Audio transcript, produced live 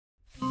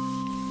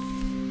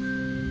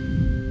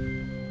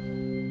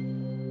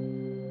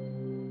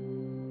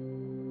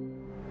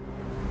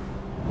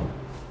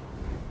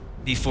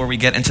Before we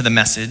get into the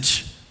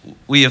message,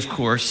 we, of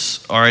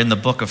course, are in the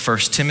book of 1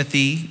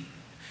 Timothy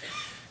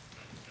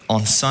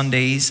on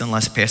Sundays,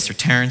 unless Pastor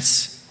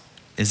Terrence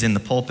is in the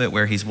pulpit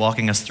where he's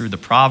walking us through the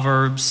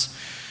Proverbs.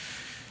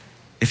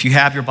 If you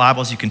have your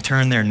Bibles, you can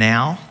turn there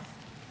now.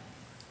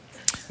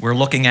 We're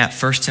looking at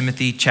 1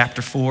 Timothy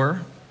chapter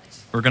 4.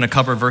 We're going to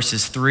cover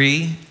verses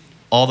 3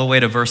 all the way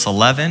to verse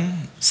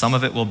 11. Some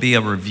of it will be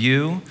a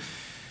review,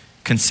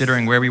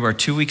 considering where we were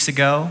 2 weeks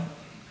ago.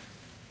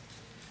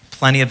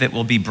 Plenty of it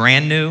will be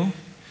brand new,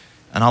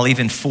 and I'll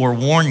even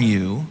forewarn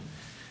you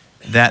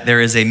that there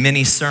is a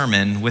mini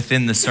sermon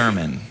within the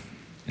sermon.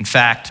 In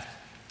fact,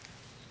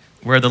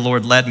 where the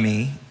Lord led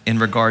me in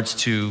regards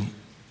to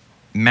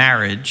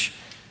marriage,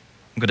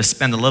 I'm going to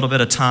spend a little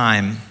bit of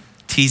time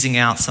teasing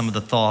out some of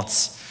the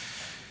thoughts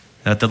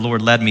that the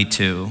Lord led me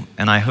to,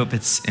 and I hope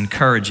it's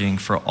encouraging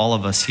for all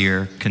of us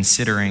here,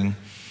 considering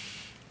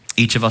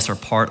each of us are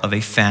part of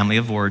a family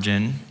of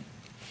origin,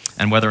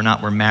 and whether or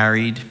not we're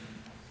married,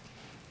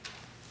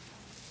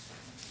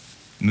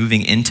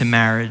 moving into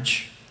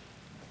marriage.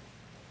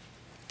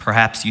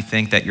 Perhaps you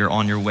think that you're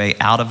on your way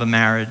out of a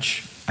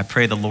marriage. I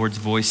pray the Lord's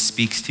voice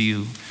speaks to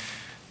you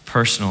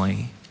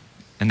personally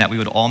and that we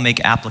would all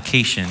make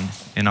application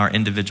in our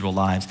individual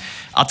lives.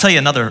 I'll tell you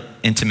another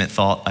intimate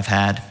thought I've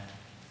had,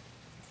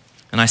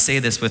 and I say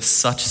this with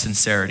such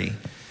sincerity.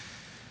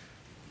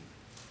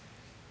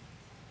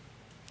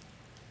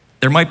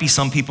 There might be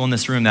some people in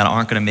this room that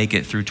aren't going to make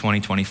it through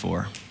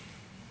 2024.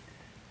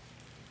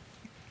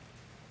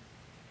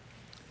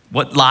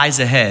 What lies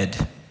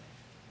ahead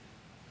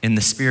in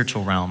the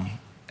spiritual realm,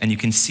 and you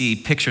can see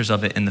pictures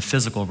of it in the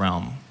physical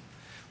realm.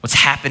 What's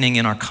happening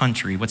in our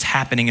country, what's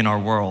happening in our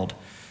world.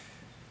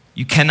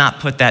 You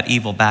cannot put that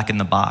evil back in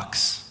the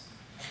box.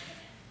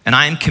 And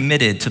I am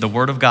committed to the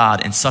Word of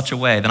God in such a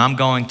way that I'm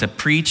going to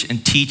preach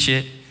and teach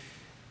it,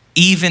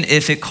 even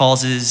if it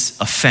causes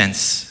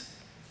offense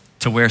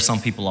to where some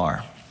people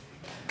are.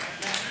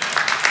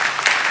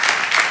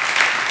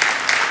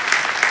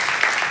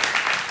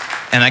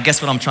 And I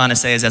guess what I'm trying to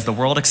say is as the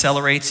world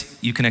accelerates,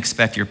 you can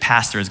expect your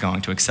pastor is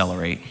going to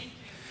accelerate.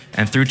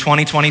 And through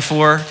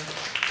 2024,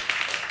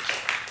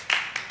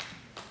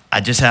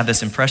 I just have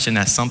this impression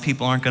that some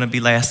people aren't going to be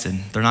lasted.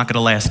 They're not going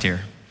to last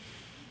here.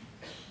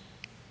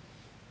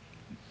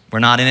 We're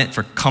not in it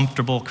for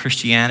comfortable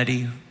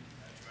Christianity.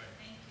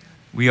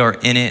 We are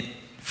in it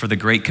for the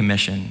Great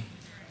Commission,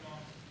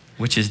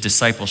 which is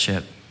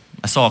discipleship.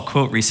 I saw a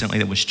quote recently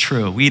that was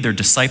true. We either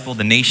disciple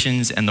the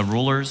nations and the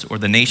rulers, or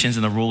the nations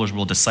and the rulers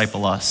will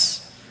disciple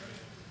us.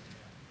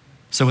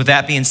 So with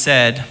that being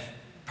said,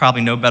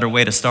 probably no better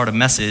way to start a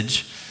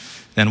message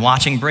than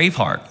watching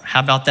Braveheart.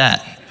 How about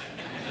that?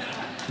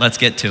 Let's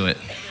get to it.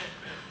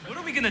 What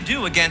are we going to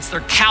do against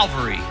their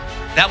cavalry?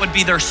 That would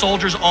be their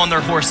soldiers on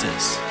their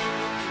horses.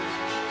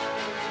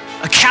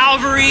 A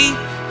cavalry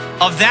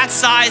of that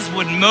size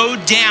would mow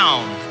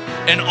down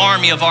an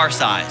army of our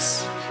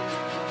size.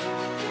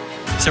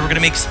 So we're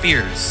gonna make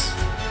spears.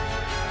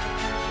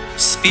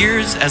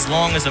 Spears as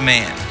long as a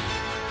man.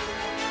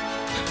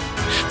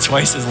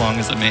 Twice as long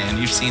as a man.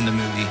 You've seen the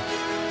movie.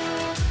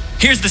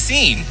 Here's the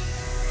scene.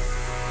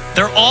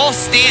 They're all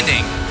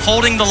standing,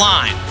 holding the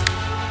line.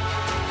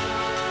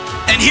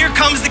 And here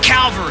comes the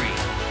cavalry.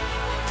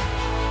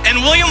 And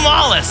William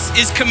Wallace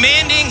is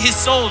commanding his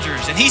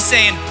soldiers, and he's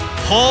saying,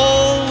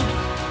 hold,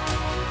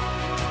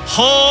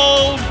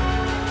 hold.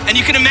 And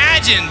you can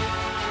imagine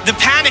the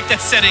panic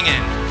that's setting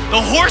in. The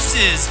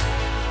horses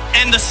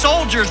and the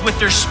soldiers with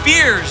their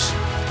spears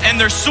and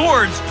their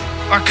swords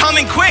are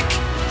coming quick.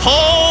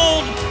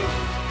 Hold.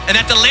 And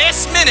at the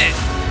last minute,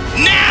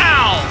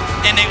 now!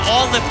 And they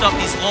all lift up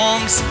these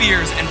long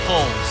spears and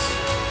poles.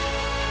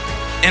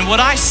 And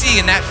what I see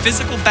in that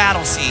physical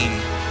battle scene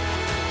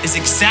is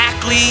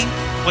exactly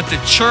what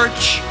the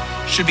church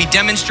should be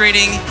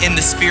demonstrating in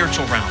the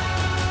spiritual realm.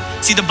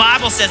 See, the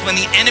Bible says when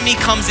the enemy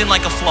comes in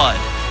like a flood,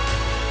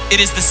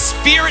 it is the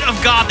Spirit of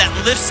God that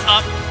lifts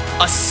up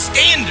a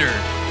standard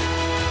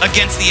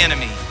against the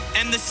enemy.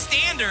 And the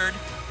standard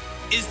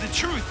is the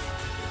truth.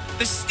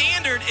 The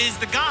standard is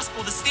the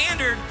gospel. The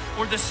standard,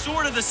 or the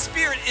sword of the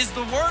Spirit, is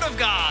the word of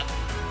God.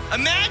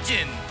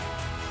 Imagine,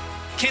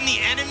 can the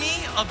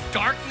enemy of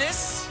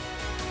darkness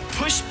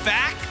push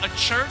back a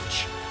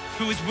church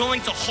who is willing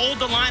to hold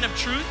the line of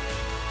truth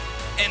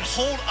and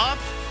hold up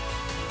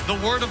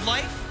the word of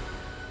life?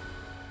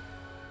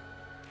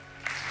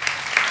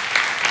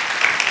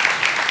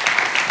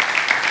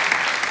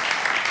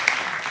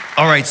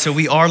 All right, so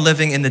we are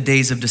living in the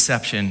days of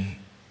deception.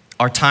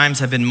 Our times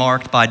have been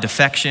marked by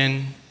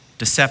defection,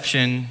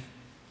 deception,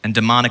 and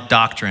demonic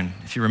doctrine,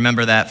 if you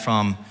remember that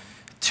from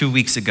 2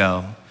 weeks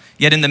ago.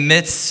 Yet in the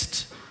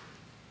midst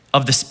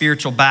of the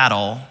spiritual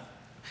battle,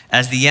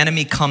 as the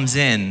enemy comes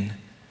in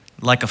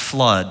like a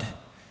flood,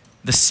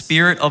 the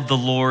Spirit of the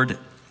Lord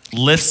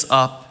lifts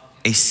up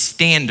a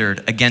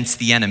standard against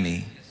the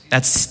enemy.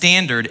 That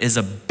standard is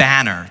a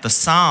banner. The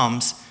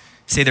Psalms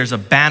say there's a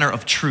banner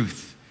of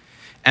truth.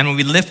 And when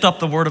we lift up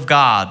the word of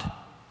God,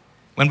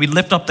 when we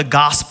lift up the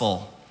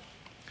gospel,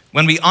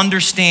 when we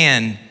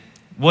understand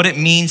what it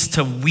means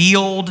to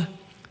wield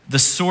the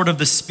sword of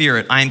the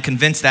Spirit, I am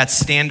convinced that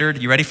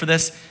standard, you ready for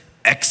this?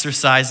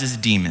 Exorcises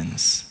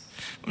demons.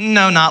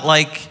 No, not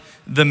like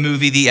the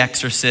movie The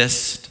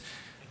Exorcist,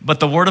 but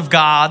the Word of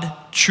God,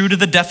 true to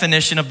the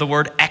definition of the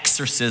word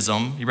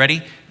exorcism, you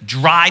ready?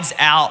 Drives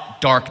out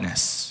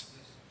darkness.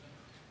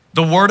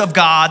 The Word of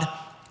God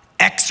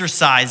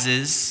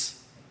exorcises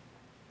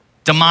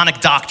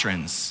demonic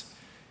doctrines.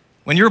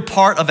 When you're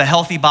part of a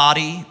healthy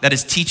body that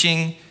is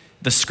teaching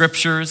the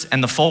scriptures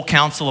and the full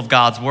counsel of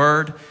God's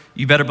word,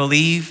 you better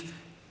believe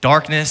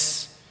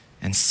darkness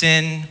and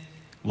sin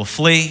will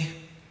flee.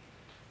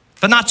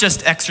 But not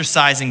just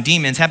exorcising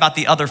demons. How about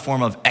the other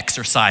form of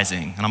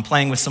exorcising? And I'm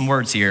playing with some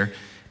words here.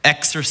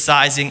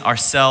 Exercising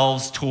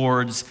ourselves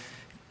towards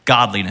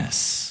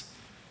godliness.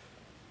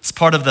 It's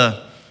part of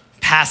the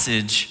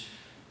passage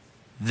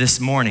this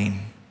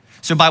morning.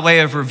 So by way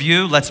of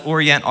review, let's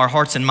orient our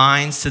hearts and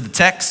minds to the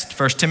text,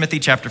 1 Timothy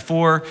chapter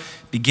 4,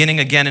 beginning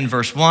again in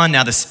verse 1.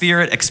 Now the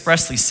Spirit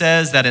expressly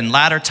says that in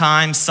latter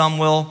times some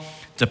will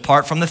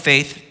depart from the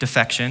faith,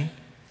 defection,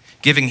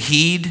 giving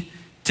heed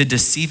to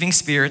deceiving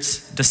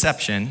spirits,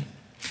 deception,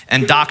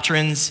 and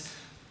doctrines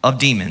of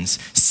demons,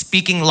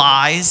 speaking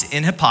lies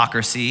in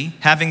hypocrisy,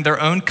 having their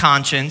own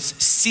conscience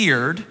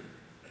seared,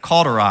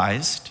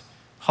 cauterized,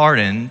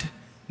 hardened,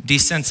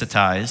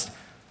 desensitized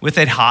with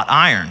a hot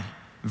iron.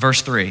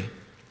 Verse 3,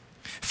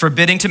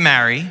 forbidding to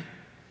marry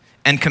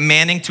and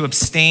commanding to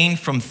abstain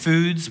from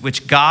foods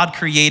which God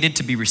created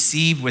to be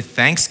received with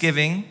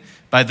thanksgiving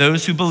by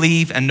those who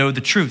believe and know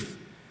the truth.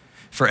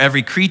 For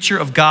every creature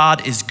of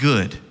God is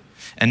good,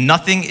 and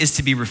nothing is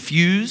to be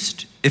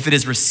refused if it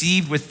is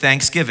received with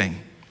thanksgiving,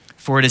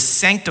 for it is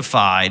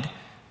sanctified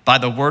by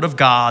the word of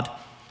God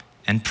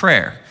and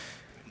prayer.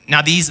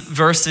 Now, these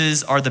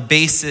verses are the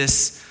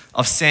basis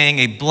of saying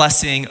a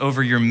blessing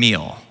over your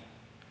meal.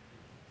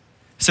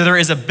 So there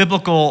is a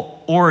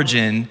biblical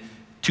origin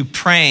to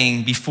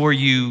praying before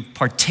you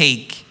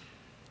partake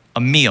a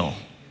meal.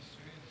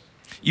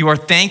 You are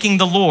thanking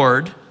the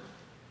Lord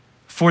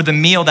for the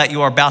meal that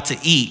you are about to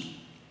eat.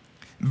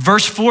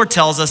 Verse 4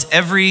 tells us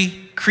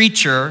every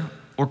creature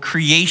or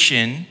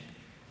creation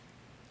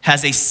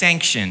has a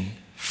sanction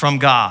from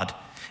God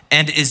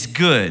and is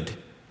good,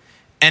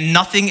 and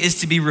nothing is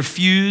to be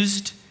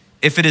refused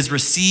if it is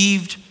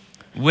received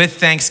with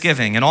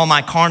thanksgiving. And all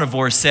my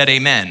carnivores said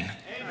amen.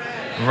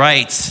 Amen.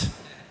 Right. Say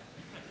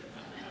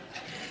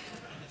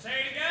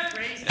it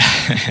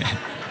again.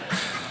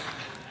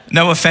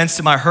 No offense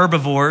to my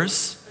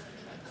herbivores.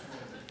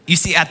 You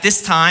see, at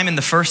this time in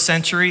the first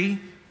century,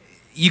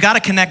 you got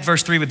to connect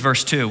verse 3 with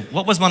verse 2.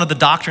 What was one of the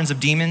doctrines of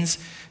demons?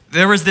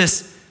 There was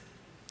this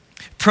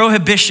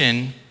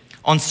prohibition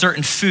on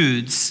certain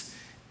foods,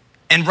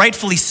 and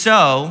rightfully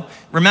so.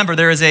 Remember,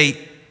 there is a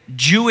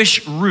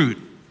Jewish root,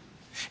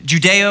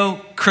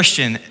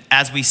 Judeo-Christian,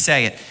 as we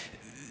say it.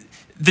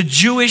 The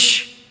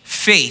Jewish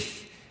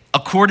faith,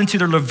 according to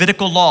the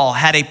Levitical law,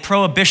 had a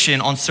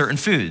prohibition on certain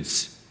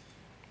foods.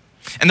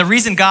 And the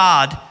reason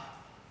God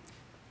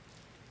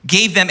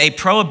gave them a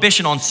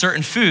prohibition on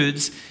certain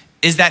foods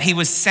is that he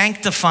was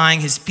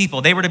sanctifying his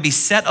people. They were to be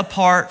set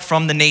apart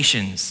from the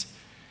nations.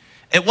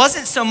 It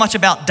wasn't so much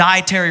about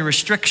dietary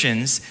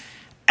restrictions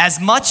as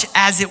much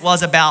as it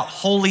was about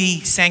holy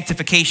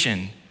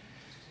sanctification.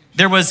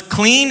 There was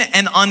clean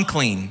and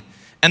unclean,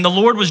 and the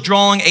Lord was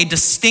drawing a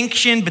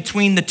distinction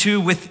between the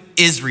two with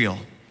Israel,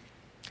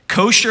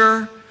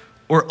 kosher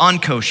or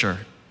unkosher.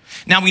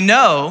 Now we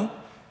know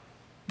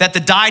that the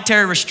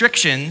dietary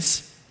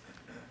restrictions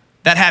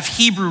that have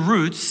Hebrew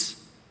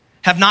roots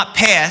have not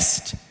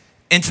passed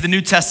into the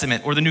New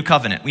Testament or the New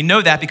Covenant. We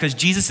know that because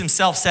Jesus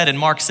himself said in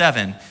Mark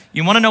 7,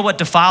 you want to know what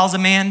defiles a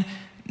man?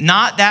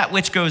 Not that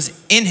which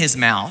goes in his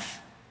mouth,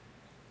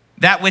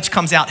 that which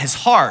comes out his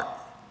heart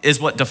is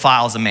what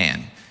defiles a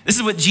man. This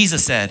is what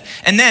Jesus said.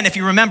 And then if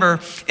you remember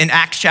in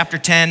Acts chapter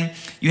 10,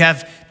 you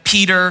have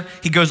Peter,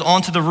 he goes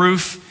onto the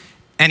roof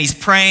and he's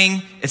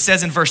praying. It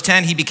says in verse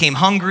 10, he became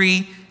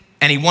hungry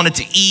and he wanted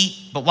to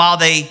eat, but while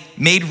they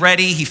made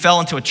ready, he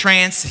fell into a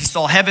trance. He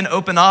saw heaven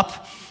open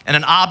up and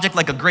an object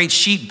like a great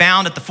sheet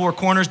bound at the four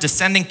corners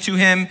descending to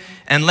him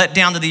and let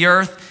down to the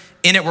earth.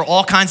 In it were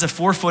all kinds of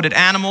four-footed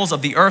animals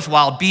of the earth,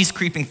 wild beasts,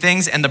 creeping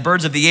things, and the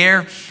birds of the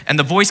air. And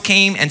the voice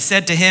came and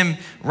said to him,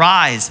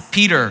 rise,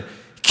 Peter,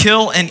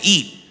 kill and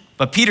eat.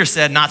 But Peter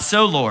said, not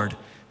so, Lord,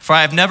 for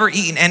I have never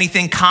eaten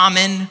anything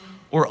common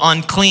or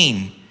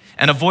unclean.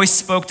 And a voice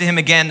spoke to him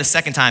again the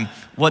second time,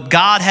 what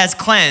God has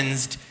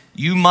cleansed,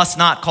 you must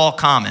not call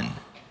common.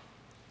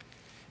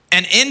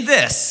 And in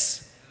this,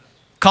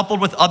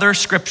 coupled with other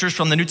scriptures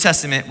from the New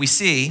Testament, we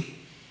see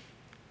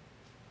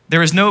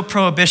there is no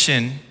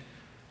prohibition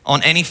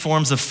on any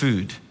forms of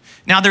food.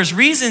 Now, there's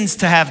reasons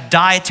to have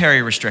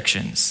dietary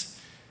restrictions.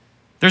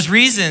 There's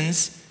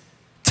reasons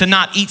to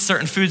not eat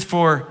certain foods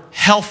for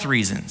health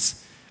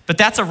reasons, but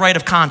that's a right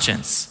of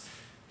conscience.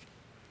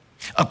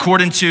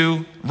 According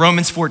to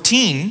Romans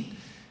 14,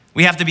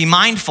 we have to be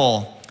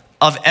mindful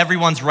of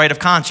everyone's right of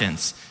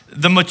conscience.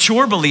 The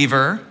mature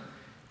believer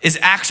is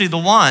actually the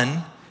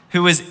one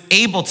who is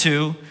able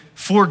to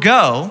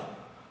forego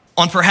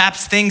on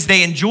perhaps things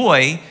they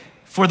enjoy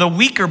for the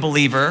weaker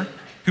believer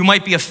who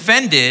might be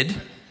offended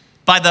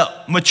by the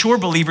mature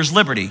believer's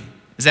liberty.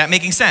 Is that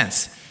making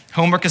sense?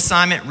 Homework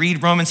assignment,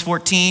 read Romans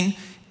 14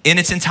 in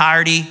its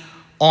entirety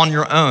on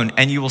your own,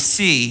 and you will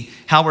see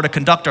how we're to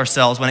conduct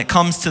ourselves when it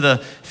comes to the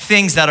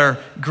things that are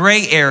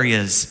gray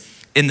areas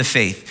in the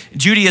faith.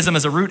 Judaism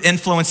is a root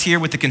influence here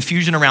with the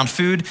confusion around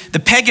food. The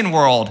pagan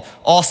world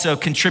also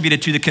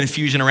contributed to the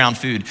confusion around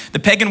food. The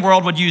pagan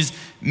world would use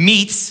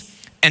meats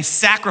and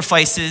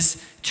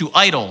sacrifices to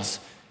idols.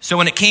 So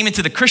when it came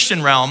into the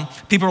Christian realm,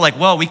 people were like,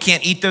 well, we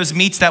can't eat those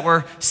meats that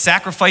were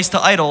sacrificed to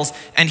idols.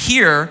 And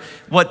here,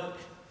 what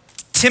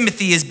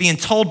Timothy is being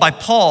told by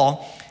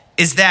Paul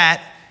is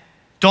that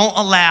don't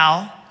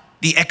allow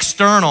the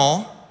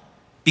external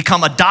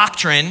become a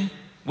doctrine,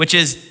 which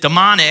is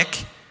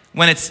demonic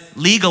when it's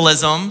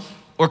legalism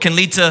or can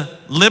lead to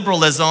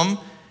liberalism,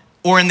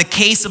 or in the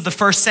case of the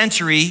first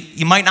century,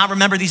 you might not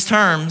remember these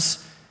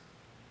terms,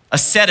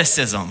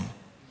 asceticism.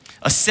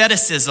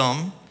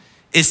 Asceticism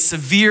is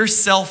severe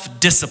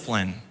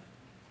self-discipline.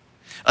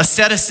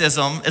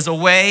 Asceticism is a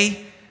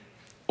way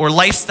or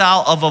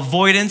lifestyle of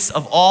avoidance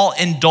of all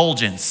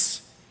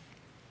indulgence.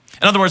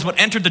 In other words, what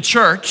entered the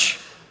church,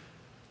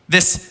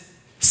 this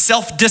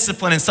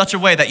self-discipline in such a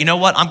way that, you know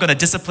what, I'm gonna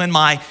discipline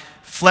my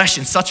flesh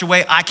in such a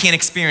way I can't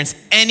experience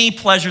any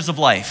pleasures of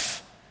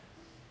life,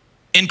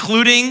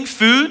 including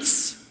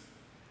foods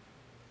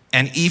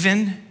and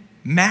even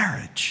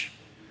marriage.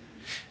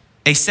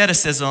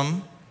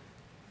 Asceticism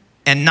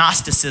and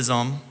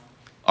Gnosticism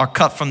are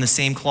cut from the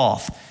same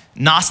cloth.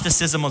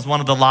 Gnosticism was one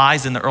of the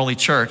lies in the early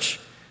church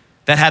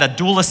that had a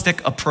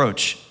dualistic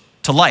approach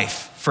to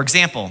life. For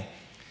example,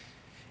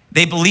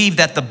 they believed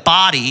that the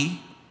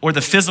body or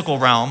the physical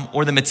realm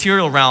or the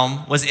material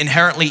realm was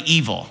inherently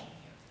evil.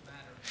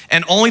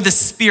 And only the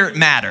spirit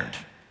mattered.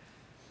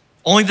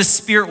 Only the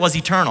spirit was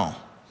eternal.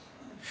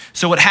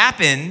 So what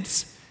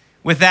happens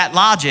with that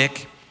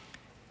logic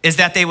is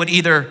that they would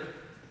either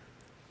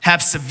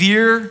have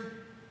severe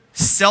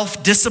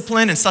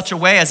self-discipline in such a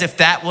way as if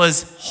that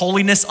was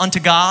holiness unto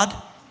God,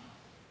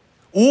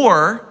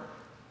 or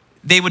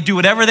they would do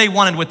whatever they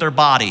wanted with their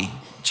body,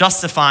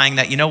 justifying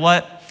that, you know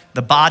what,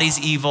 the body's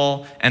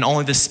evil and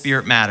only the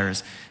spirit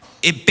matters.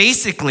 It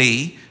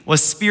basically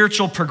was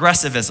spiritual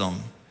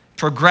progressivism,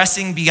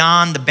 progressing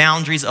beyond the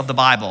boundaries of the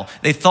Bible.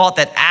 They thought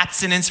that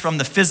abstinence from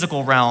the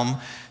physical realm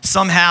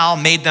somehow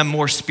made them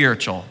more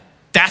spiritual.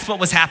 That's what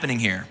was happening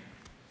here.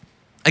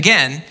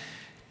 Again,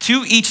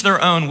 to each their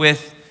own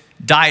with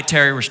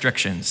dietary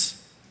restrictions.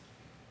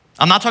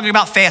 I'm not talking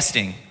about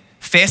fasting.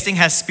 Fasting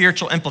has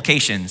spiritual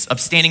implications,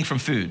 abstaining from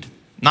food.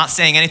 Not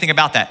saying anything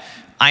about that.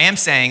 I am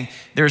saying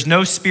there's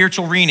no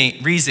spiritual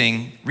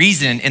reason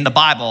in the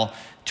Bible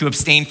to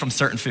abstain from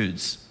certain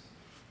foods.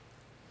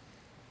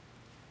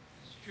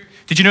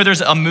 Did you know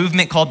there's a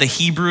movement called the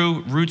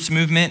Hebrew Roots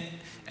Movement,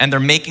 and they're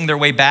making their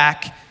way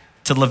back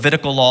to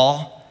Levitical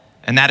law,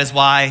 and that is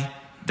why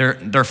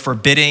they're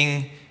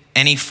forbidding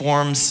any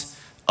forms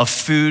of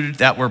food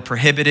that were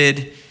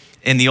prohibited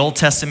in the Old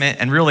Testament,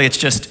 and really it's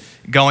just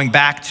going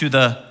back to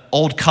the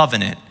Old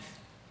Covenant.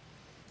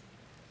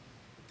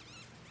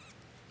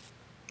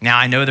 Now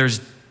I know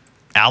there's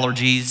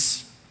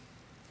allergies,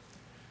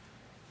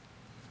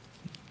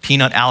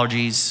 peanut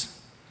allergies,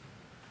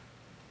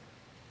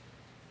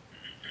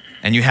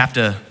 and you have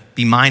to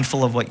be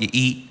mindful of what you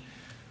eat.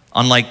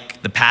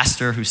 Unlike the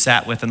pastor who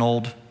sat with an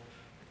old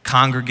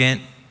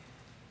congregant,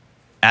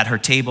 at her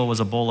table was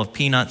a bowl of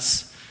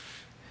peanuts.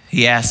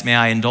 He asked, may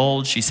I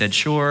indulge? She said,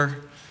 sure.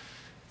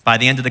 By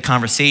the end of the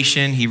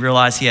conversation, he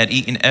realized he had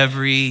eaten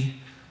every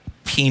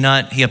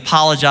peanut. He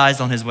apologized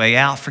on his way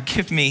out.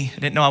 Forgive me, I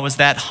didn't know I was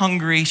that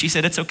hungry. She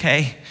said, it's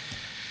okay.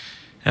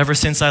 Ever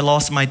since I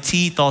lost my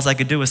teeth, all I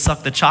could do was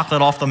suck the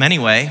chocolate off them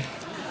anyway.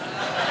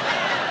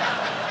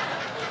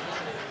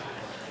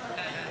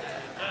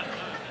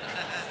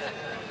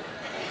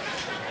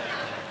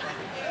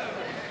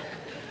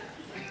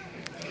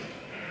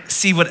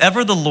 See,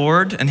 whatever the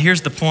Lord, and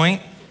here's the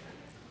point,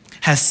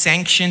 has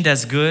sanctioned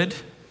as good,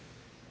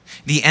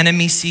 the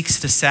enemy seeks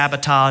to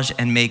sabotage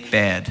and make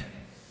bad.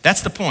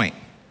 That's the point.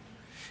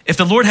 If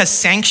the Lord has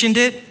sanctioned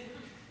it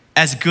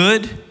as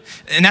good,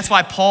 and that's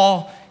why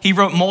Paul, he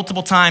wrote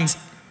multiple times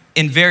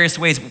in various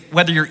ways,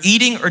 whether you're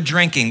eating or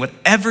drinking,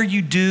 whatever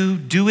you do,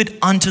 do it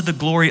unto the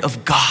glory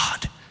of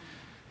God.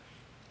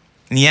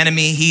 And the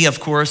enemy, he of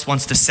course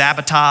wants to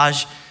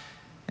sabotage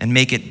and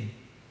make it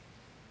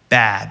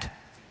bad.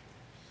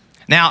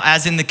 Now,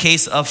 as in the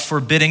case of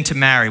forbidding to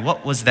marry,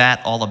 what was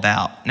that all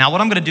about? Now,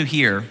 what I'm going to do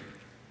here, I'm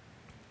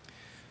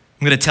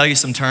going to tell you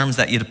some terms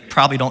that you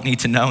probably don't need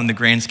to know in the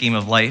grand scheme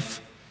of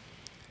life.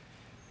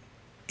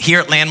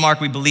 Here at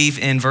Landmark, we believe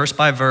in verse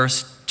by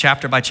verse,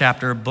 chapter by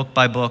chapter, book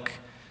by book,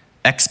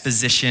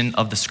 exposition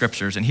of the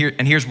scriptures. And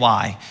here's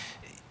why.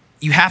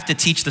 You have to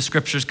teach the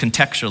scriptures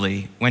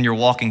contextually when you're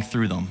walking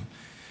through them.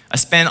 I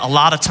spend a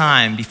lot of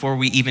time before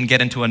we even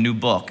get into a new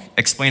book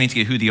explaining to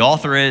you who the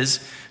author is,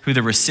 who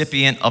the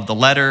recipient of the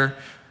letter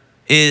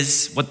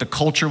is, what the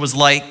culture was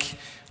like,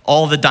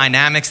 all the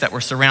dynamics that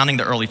were surrounding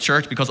the early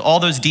church, because all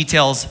those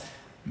details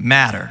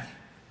matter.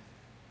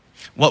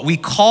 What we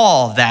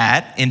call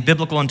that in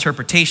biblical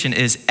interpretation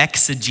is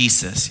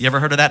exegesis. You ever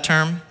heard of that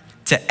term?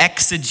 To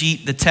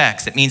exegete the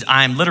text. It means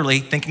I'm literally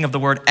thinking of the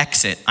word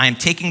exit. I am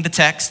taking the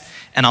text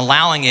and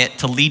allowing it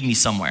to lead me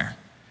somewhere.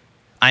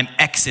 I'm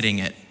exiting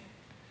it.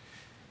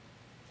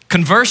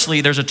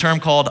 Conversely, there's a term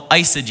called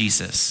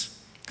eisegesis.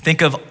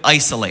 Think of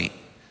isolate.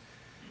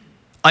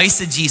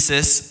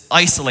 Eisegesis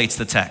isolates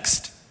the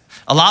text.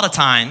 A lot of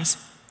times,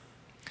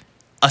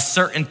 a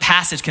certain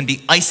passage can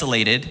be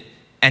isolated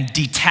and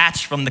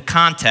detached from the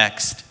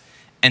context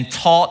and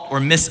taught or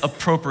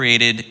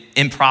misappropriated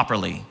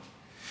improperly.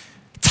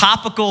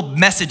 Topical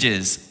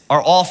messages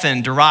are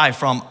often derived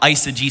from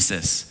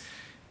eisegesis.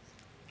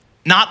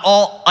 Not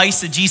all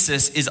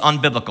eisegesis is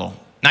unbiblical.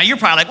 Now you're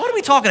probably like, what are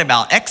we talking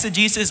about?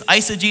 Exegesis,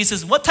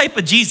 eisegesis, what type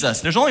of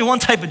Jesus? There's only one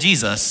type of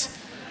Jesus.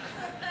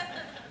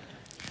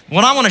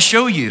 What I want to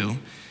show you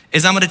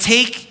is I'm going to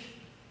take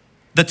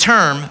the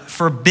term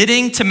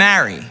forbidding to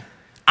marry.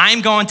 I'm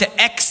going to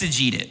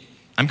exegete it.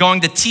 I'm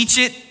going to teach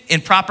it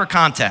in proper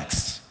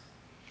context.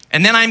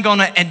 And then I'm going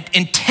to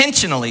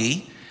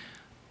intentionally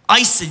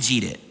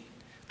eisegete it.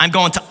 I'm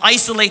going to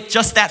isolate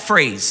just that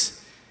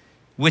phrase,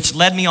 which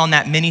led me on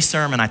that mini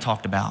sermon I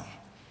talked about.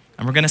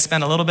 And we're going to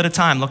spend a little bit of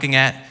time looking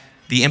at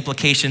the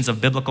implications of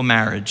biblical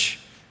marriage.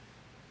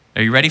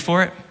 Are you ready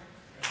for it?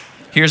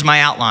 Here's my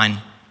outline.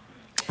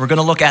 We're going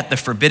to look at the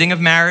forbidding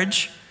of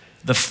marriage,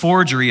 the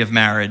forgery of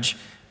marriage,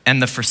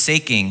 and the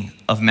forsaking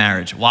of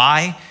marriage.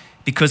 Why?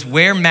 Because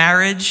where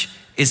marriage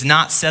is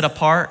not set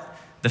apart,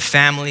 the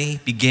family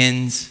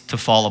begins to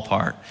fall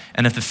apart.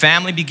 And if the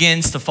family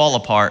begins to fall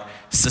apart,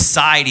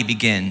 society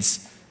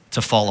begins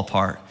to fall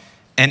apart.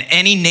 And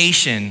any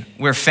nation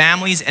where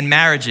families and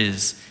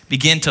marriages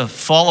begin to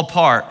fall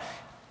apart,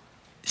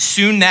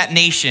 soon that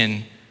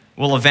nation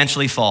will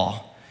eventually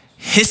fall.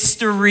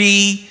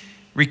 History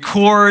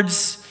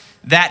records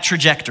that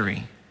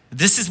trajectory.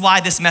 This is why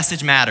this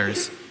message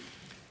matters.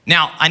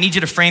 Now, I need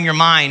you to frame your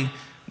mind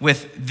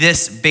with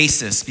this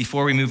basis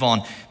before we move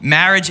on.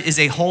 Marriage is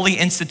a holy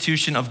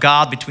institution of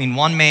God between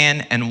one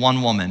man and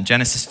one woman.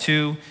 Genesis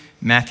 2,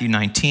 Matthew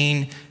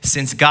 19.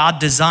 Since God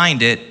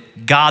designed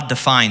it, God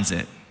defines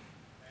it.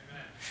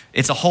 Amen.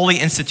 It's a holy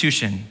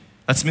institution.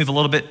 Let's move a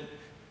little bit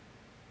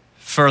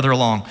further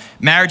along.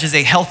 Marriage is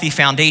a healthy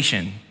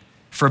foundation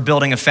for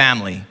building a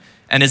family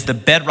and is the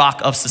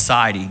bedrock of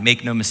society.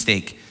 Make no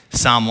mistake.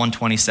 Psalm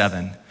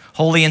 127.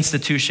 Holy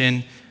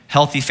institution,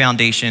 healthy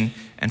foundation.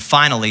 And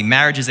finally,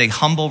 marriage is a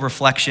humble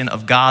reflection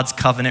of God's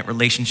covenant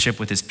relationship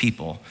with his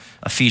people.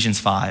 Ephesians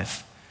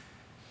 5.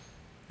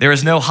 There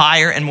is no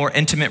higher and more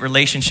intimate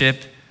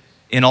relationship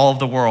in all of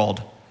the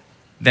world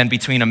than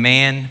between a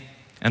man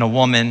and a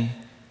woman,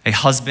 a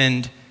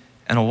husband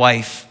and a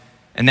wife.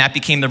 And that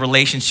became the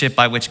relationship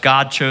by which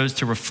God chose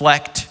to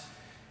reflect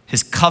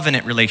his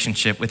covenant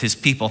relationship with his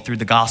people through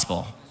the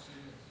gospel.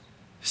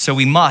 So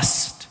we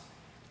must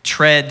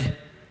tread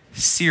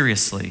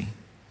seriously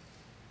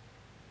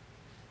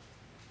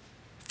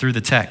through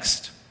the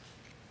text.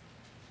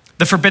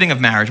 The forbidding of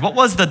marriage. What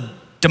was the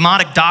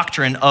demonic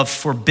doctrine of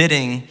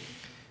forbidding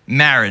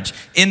marriage?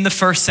 In the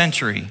first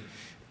century,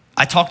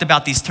 I talked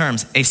about these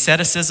terms: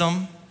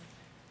 asceticism,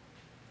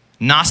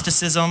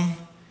 Gnosticism.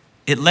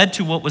 It led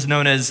to what was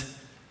known as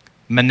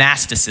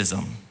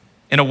monasticism.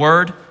 In a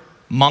word,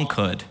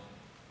 monkhood.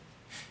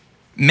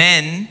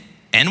 Men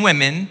and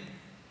women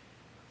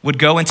would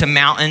go into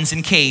mountains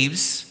and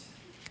caves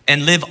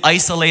and live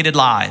isolated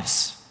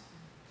lives.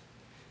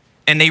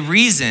 And they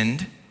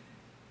reasoned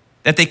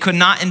that they could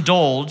not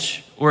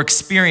indulge or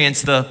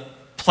experience the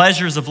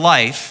pleasures of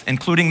life,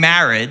 including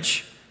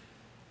marriage,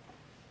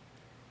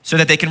 so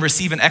that they can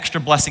receive an extra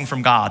blessing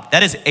from God.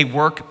 That is a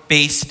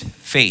work-based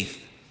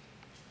faith.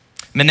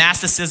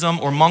 Monasticism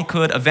or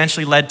monkhood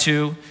eventually led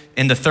to,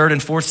 in the 3rd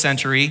and 4th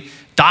century,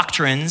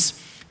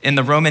 doctrines in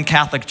the Roman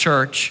Catholic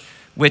Church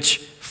which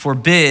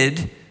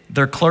forbid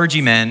their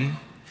clergymen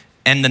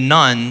and the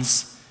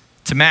nuns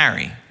to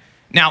marry.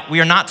 Now,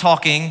 we are not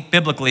talking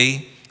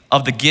biblically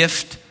of the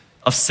gift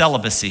of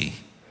celibacy.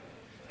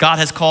 God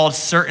has called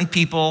certain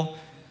people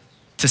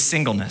to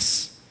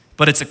singleness,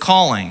 but it's a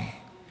calling,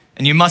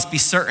 and you must be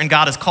certain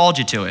God has called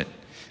you to it.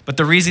 But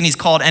the reason he's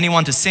called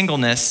anyone to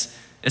singleness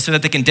is so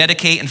that they can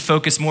dedicate and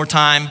focus more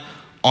time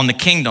on the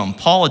kingdom.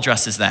 Paul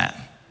addresses that.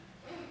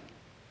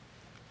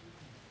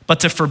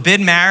 But to forbid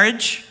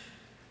marriage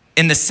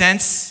in the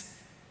sense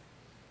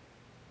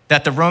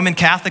that the Roman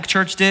Catholic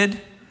Church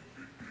did,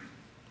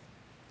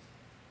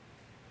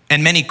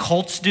 and many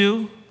cults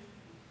do,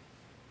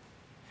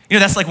 you know,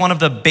 that's like one of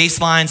the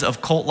baselines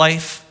of cult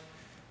life.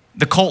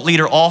 The cult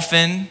leader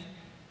often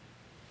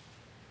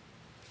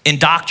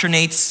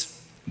indoctrinates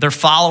their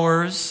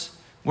followers,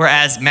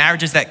 whereas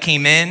marriages that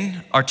came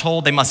in are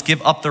told they must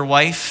give up their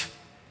wife,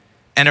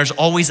 and there's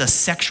always a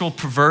sexual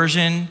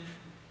perversion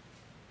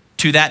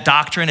to that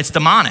doctrine. It's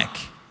demonic.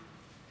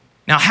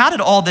 Now, how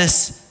did all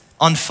this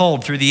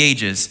unfold through the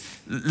ages?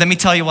 Let me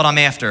tell you what I'm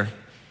after.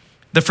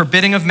 The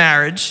forbidding of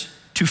marriage,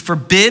 to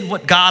forbid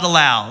what God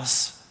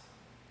allows,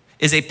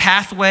 is a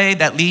pathway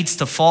that leads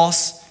to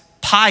false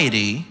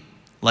piety,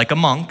 like a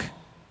monk,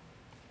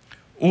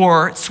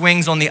 or it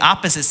swings on the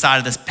opposite side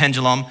of this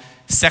pendulum,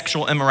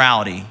 sexual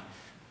immorality,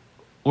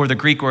 or the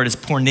Greek word is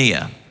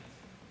porneia.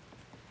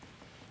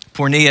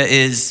 Porneia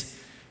is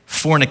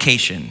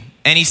fornication,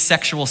 any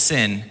sexual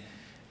sin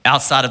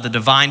outside of the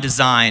divine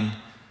design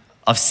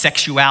of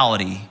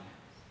sexuality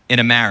in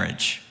a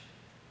marriage.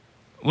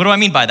 What do I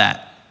mean by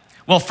that?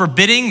 Well,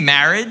 forbidding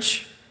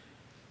marriage,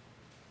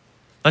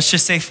 let's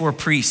just say for a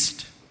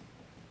priest,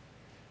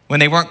 when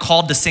they weren't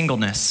called to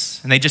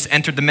singleness and they just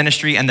entered the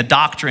ministry and the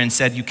doctrine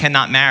said you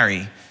cannot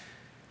marry.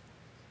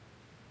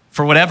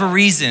 For whatever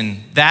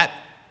reason, that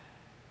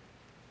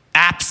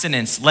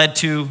abstinence led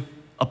to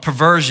a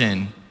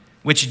perversion,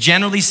 which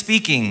generally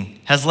speaking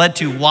has led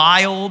to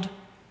wild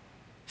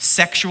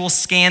sexual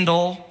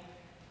scandal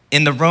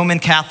in the Roman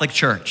Catholic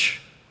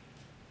Church.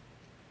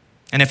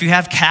 And if you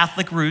have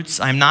Catholic roots,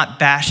 I'm not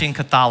bashing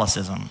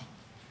Catholicism.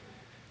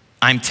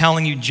 I'm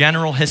telling you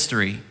general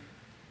history.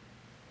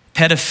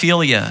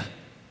 Pedophilia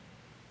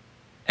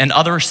and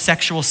other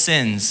sexual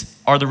sins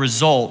are the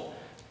result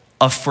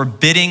of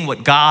forbidding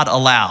what God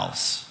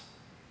allows.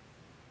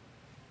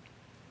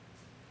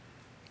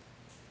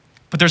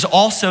 But there's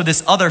also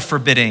this other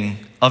forbidding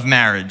of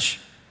marriage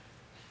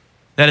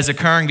that is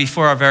occurring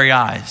before our very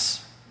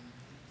eyes.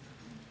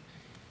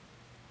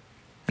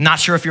 I'm not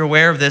sure if you're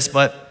aware of this,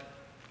 but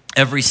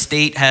every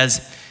state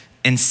has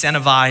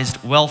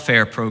incentivized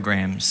welfare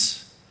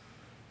programs,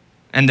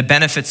 and the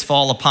benefits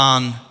fall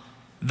upon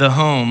the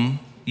home,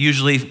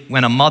 usually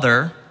when a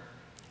mother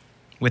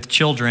with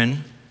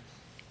children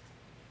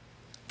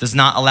does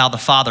not allow the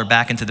father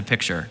back into the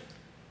picture.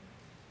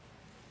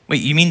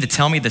 Wait, you mean to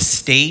tell me the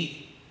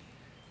state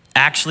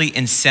actually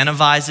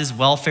incentivizes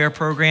welfare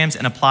programs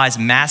and applies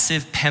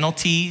massive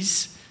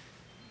penalties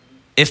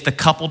if the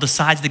couple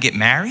decides to get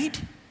married?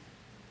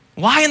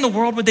 Why in the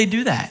world would they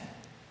do that?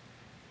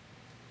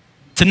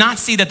 To not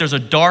see that there's a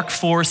dark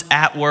force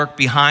at work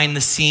behind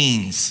the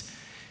scenes.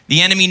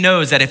 The enemy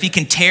knows that if he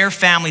can tear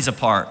families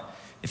apart,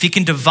 if he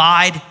can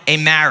divide a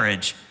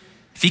marriage,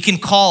 if he can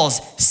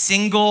cause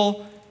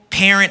single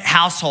parent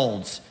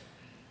households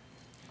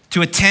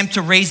to attempt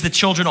to raise the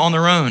children on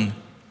their own.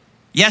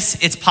 Yes,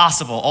 it's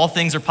possible. All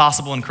things are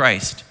possible in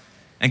Christ.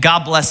 And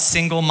God bless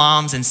single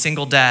moms and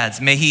single dads.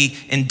 May he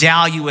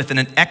endow you with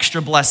an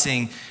extra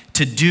blessing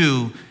to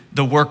do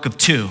the work of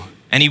two.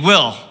 And he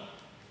will.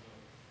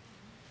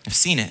 I've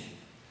seen it.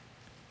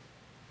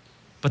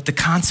 But the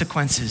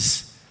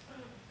consequences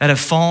that have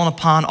fallen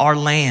upon our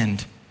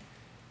land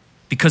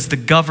because the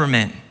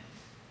government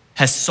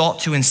has sought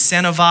to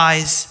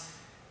incentivize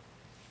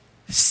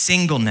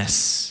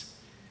singleness.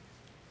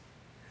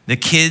 The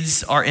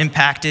kids are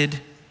impacted.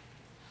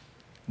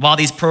 While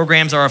these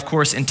programs are, of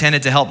course,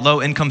 intended to help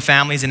low-income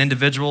families and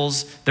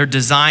individuals, their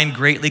design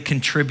greatly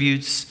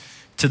contributes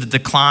to the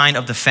decline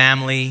of the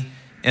family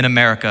in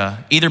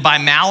America. Either by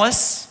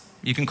malice,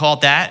 you can call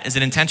it that, is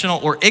it intentional,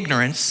 or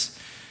ignorance,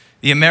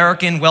 the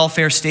American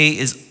welfare state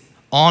is,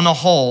 on a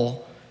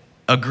whole,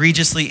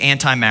 egregiously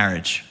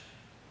anti-marriage.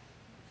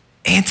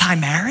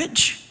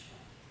 Anti-marriage?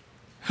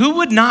 Who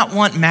would not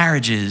want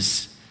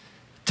marriages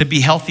to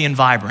be healthy and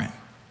vibrant?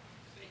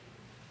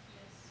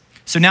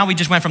 So now we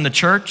just went from the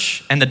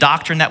church and the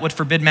doctrine that would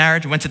forbid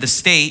marriage, went to the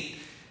state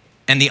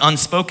and the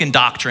unspoken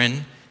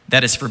doctrine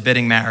that is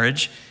forbidding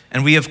marriage.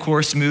 And we, of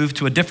course, moved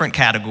to a different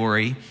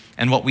category,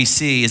 and what we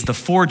see is the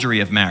forgery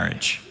of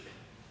marriage.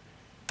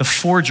 The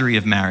forgery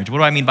of marriage. What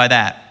do I mean by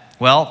that?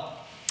 Well,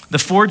 the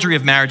forgery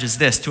of marriage is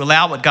this: to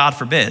allow what God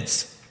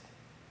forbids.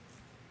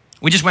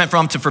 We just went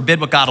from to forbid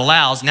what God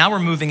allows. Now we're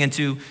moving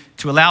into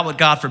to allow what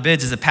God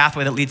forbids is a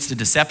pathway that leads to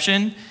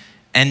deception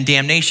and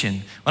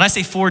damnation. When I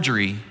say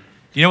forgery,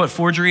 do you know what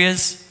forgery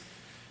is?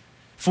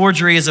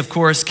 Forgery is, of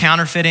course,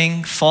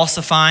 counterfeiting,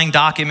 falsifying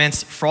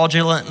documents,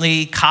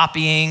 fraudulently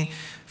copying,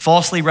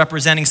 falsely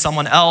representing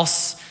someone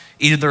else,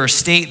 either their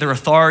estate, their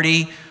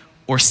authority,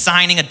 or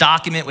signing a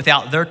document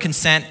without their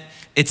consent.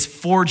 It's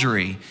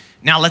forgery.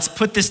 Now let's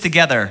put this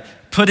together.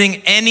 Putting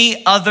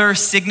any other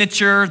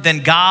signature than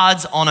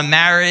God's on a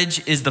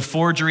marriage is the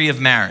forgery of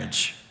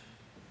marriage.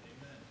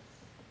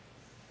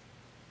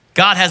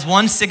 God has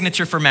one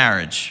signature for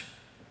marriage,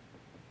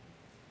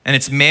 and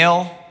it's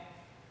male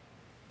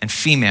and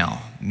female,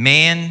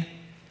 man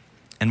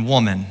and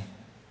woman,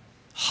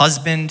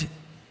 husband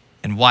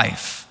and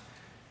wife.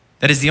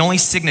 That is the only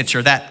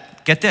signature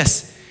that, get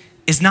this,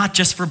 is not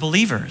just for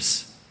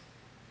believers.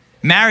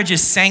 Marriage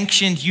is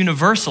sanctioned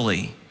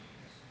universally.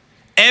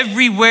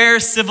 Everywhere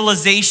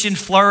civilization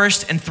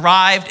flourished and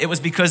thrived, it was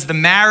because the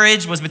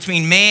marriage was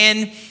between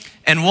man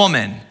and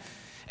woman.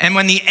 And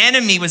when the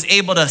enemy was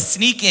able to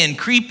sneak in,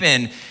 creep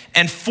in,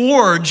 and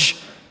forge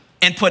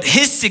and put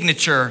his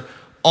signature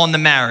on the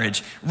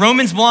marriage.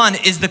 Romans 1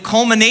 is the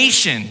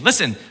culmination,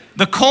 listen,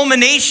 the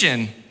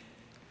culmination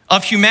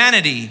of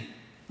humanity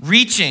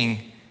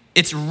reaching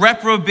its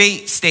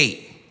reprobate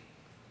state.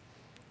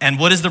 And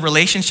what is the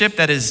relationship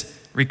that is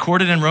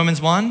recorded in Romans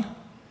 1?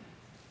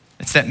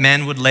 It's that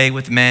men would lay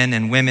with men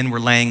and women were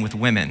laying with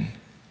women.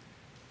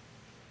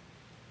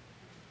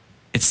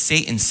 It's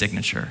Satan's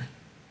signature.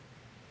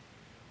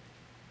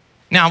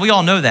 Now, we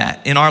all know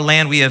that. In our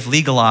land, we have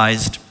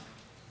legalized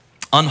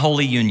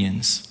unholy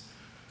unions.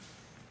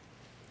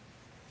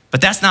 But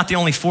that's not the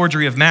only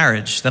forgery of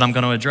marriage that I'm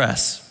going to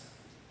address.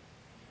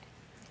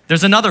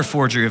 There's another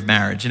forgery of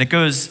marriage, and it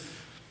goes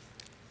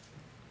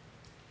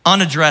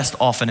unaddressed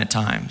often at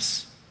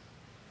times.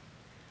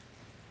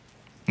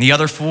 The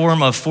other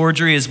form of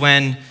forgery is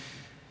when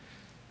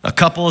a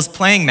couple is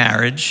playing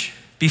marriage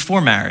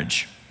before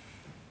marriage.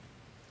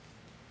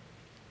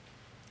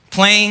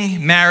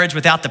 Playing marriage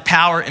without the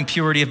power and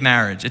purity of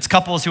marriage. It's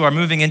couples who are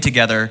moving in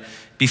together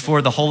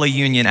before the holy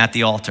union at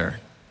the altar.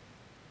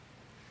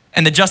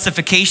 And the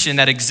justification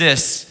that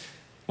exists,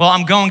 well,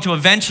 I'm going to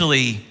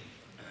eventually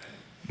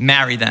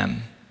marry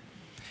them.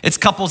 It's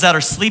couples that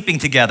are sleeping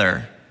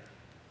together.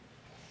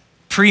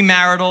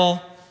 Premarital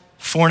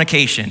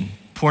fornication,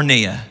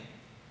 porneia.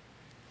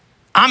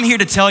 I'm here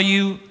to tell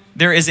you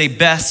there is a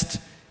best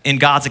in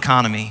God's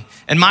economy.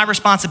 And my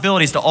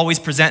responsibility is to always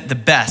present the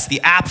best,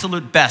 the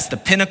absolute best, the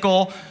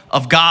pinnacle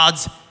of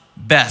God's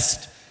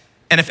best.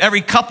 And if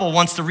every couple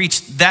wants to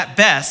reach that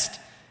best,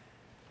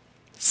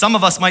 some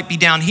of us might be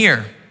down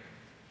here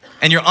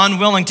and you're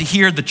unwilling to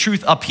hear the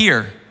truth up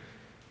here.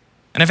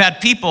 And I've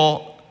had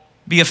people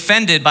be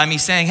offended by me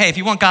saying, hey, if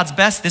you want God's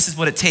best, this is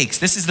what it takes.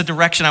 This is the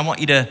direction I want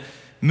you to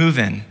move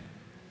in.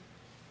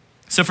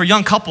 So for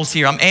young couples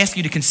here, I'm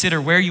asking you to consider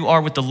where you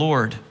are with the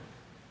Lord.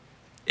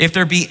 If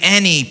there be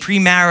any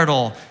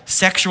premarital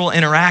sexual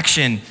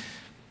interaction,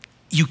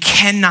 you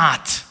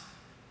cannot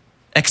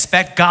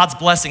expect God's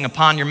blessing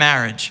upon your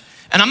marriage.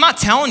 And I'm not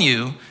telling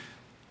you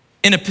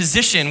in a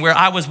position where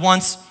I was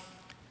once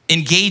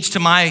engaged to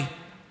my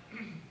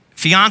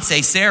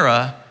fiance,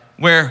 Sarah,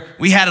 where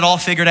we had it all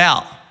figured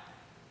out.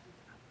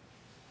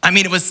 I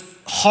mean, it was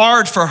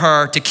hard for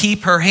her to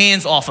keep her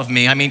hands off of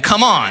me. I mean,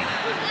 come on.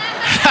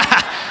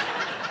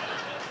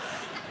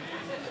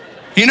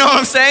 You know what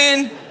I'm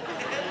saying?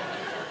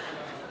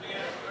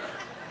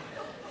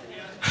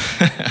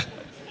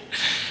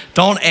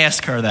 Don't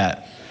ask her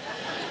that.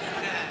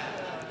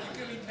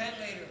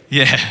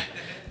 Yeah.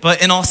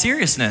 But in all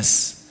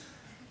seriousness,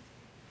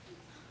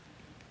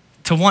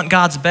 to want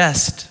God's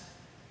best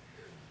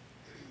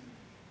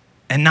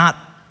and not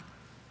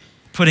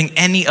putting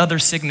any other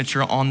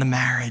signature on the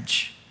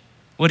marriage,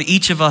 would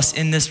each of us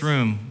in this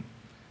room,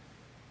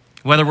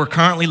 whether we're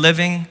currently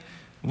living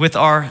with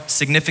our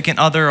significant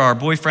other, our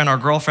boyfriend, our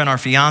girlfriend, our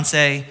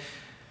fiance,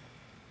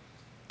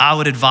 I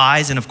would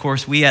advise, and of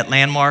course we at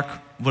Landmark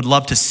would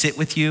love to sit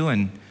with you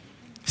and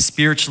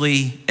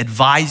spiritually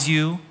advise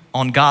you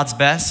on God's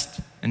best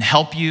and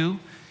help you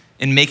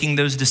in making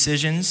those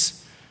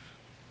decisions.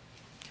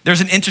 There's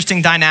an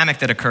interesting dynamic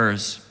that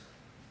occurs.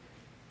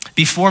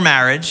 Before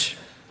marriage,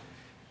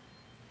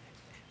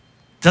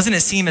 doesn't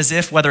it seem as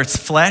if whether it's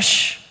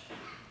flesh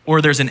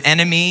or there's an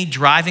enemy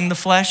driving the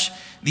flesh,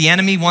 the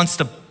enemy wants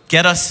to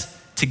get us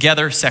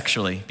together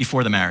sexually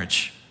before the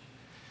marriage?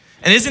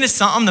 And isn't it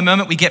something the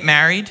moment we get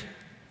married,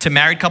 to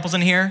married couples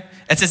in here,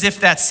 it's as if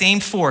that same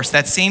force,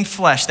 that same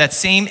flesh, that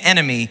same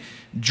enemy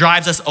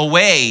drives us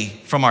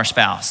away from our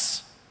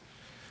spouse.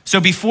 So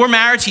before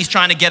marriage, he's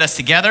trying to get us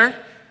together.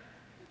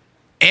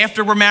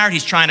 After we're married,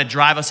 he's trying to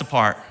drive us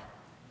apart.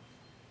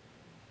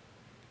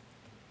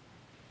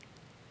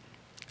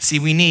 See,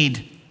 we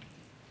need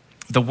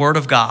the Word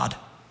of God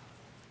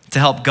to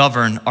help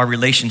govern our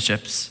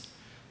relationships.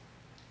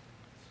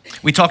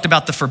 We talked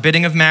about the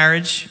forbidding of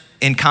marriage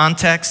in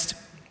context,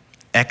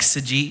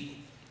 exegete.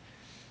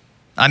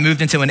 I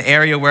moved into an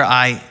area where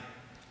I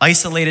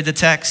isolated the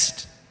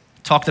text,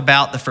 talked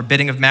about the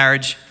forbidding of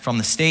marriage from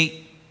the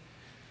state.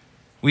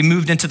 We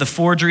moved into the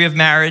forgery of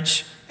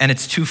marriage and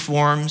its two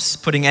forms,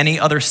 putting any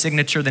other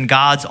signature than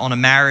God's on a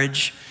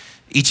marriage.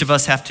 Each of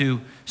us have to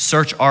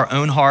search our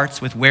own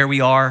hearts with where we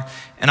are.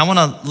 And I want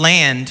to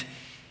land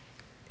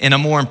in a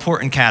more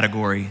important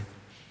category,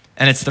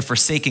 and it's the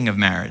forsaking of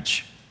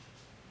marriage.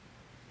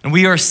 And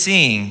we are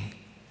seeing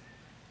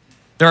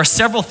there are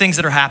several things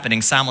that are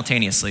happening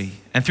simultaneously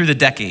and through the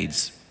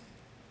decades.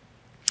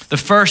 The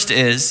first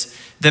is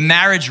the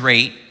marriage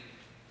rate,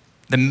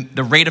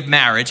 the rate of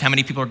marriage, how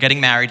many people are getting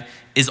married,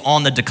 is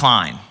on the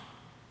decline.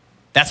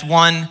 That's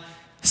one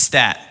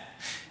stat.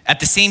 At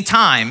the same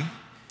time,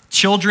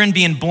 children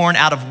being born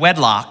out of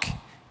wedlock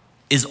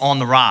is on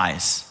the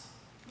rise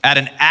at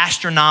an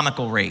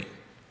astronomical rate.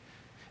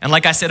 And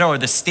like I said earlier,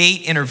 the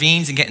state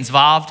intervenes and gets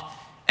involved,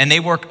 and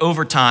they work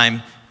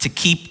overtime to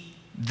keep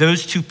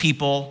those two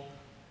people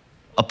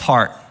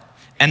apart.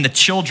 And the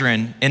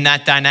children in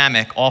that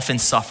dynamic often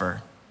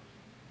suffer.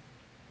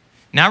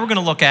 Now we're going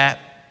to look at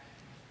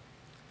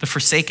the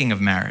forsaking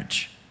of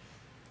marriage.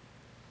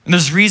 And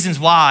there's reasons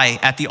why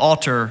at the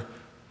altar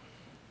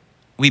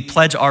we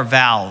pledge our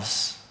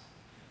vows.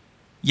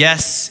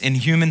 Yes, in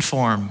human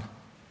form,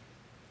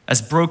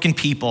 as broken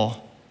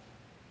people,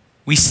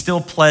 we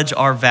still pledge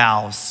our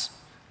vows.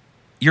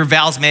 Your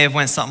vows may have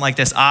went something like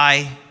this: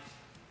 I,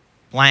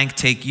 blank,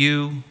 take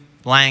you,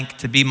 blank,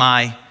 to be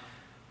my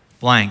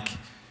blank,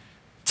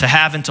 to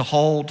have and to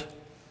hold,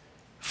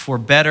 for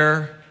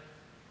better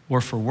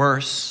or for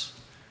worse,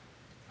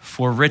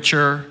 for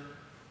richer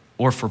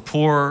or for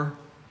poorer,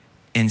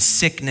 in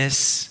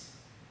sickness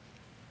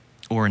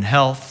or in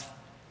health,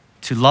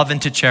 to love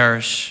and to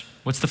cherish.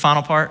 What's the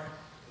final part?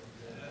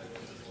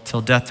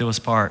 Till death do us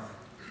part.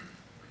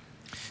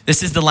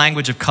 This is the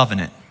language of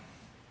covenant.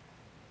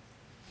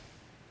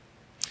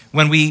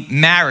 When we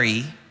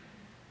marry,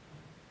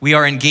 we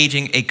are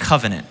engaging a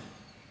covenant.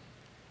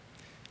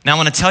 Now I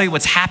want to tell you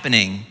what's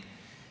happening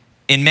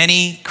in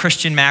many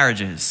Christian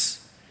marriages.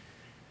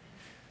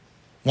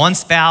 One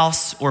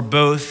spouse or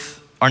both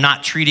are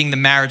not treating the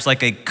marriage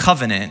like a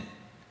covenant.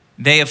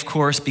 They, of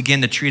course,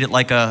 begin to treat it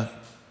like a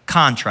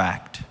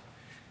contract.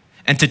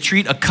 And to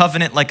treat a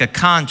covenant like a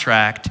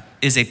contract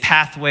is a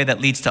pathway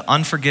that leads to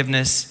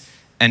unforgiveness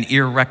and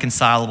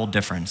irreconcilable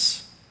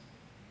difference.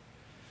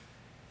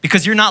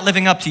 Because you're not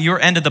living up to your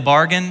end of the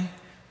bargain,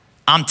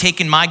 I'm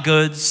taking my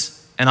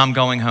goods and I'm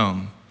going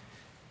home.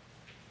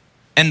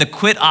 And the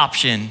quit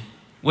option,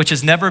 which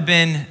has never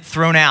been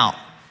thrown out,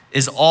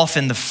 is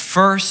often the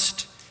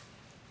first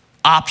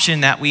option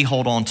that we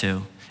hold on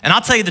to. And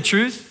I'll tell you the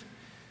truth,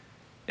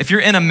 if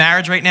you're in a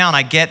marriage right now, and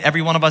I get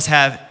every one of us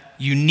have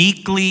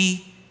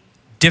uniquely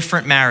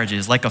different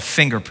marriages, like a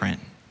fingerprint.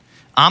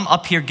 I'm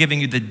up here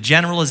giving you the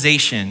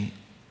generalization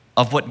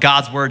of what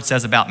God's word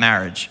says about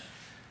marriage.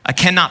 I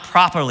cannot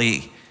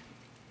properly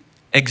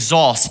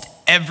exhaust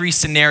every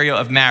scenario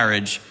of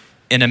marriage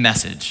in a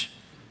message.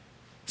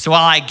 So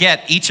while I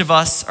get each of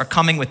us are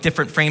coming with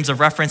different frames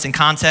of reference and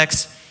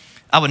context,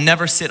 I would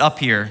never sit up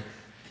here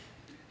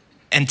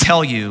and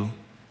tell you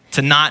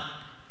to not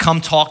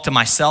come talk to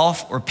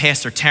myself or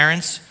Pastor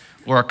Terrence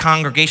or our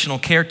congregational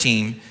care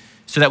team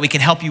so that we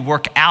can help you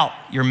work out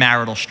your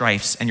marital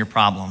strifes and your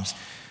problems.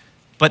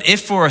 But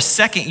if for a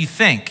second you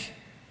think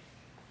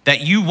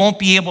that you won't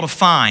be able to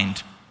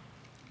find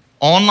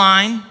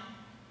online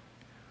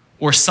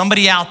or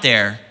somebody out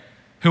there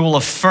who will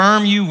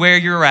affirm you where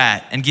you're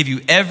at and give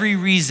you every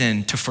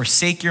reason to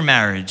forsake your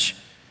marriage,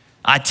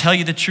 I tell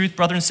you the truth,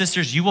 brothers and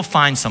sisters, you will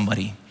find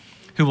somebody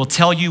who will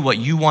tell you what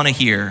you want to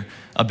hear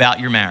about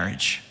your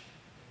marriage.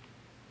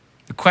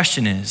 The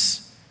question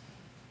is,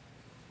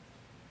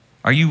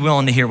 are you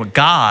willing to hear what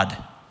God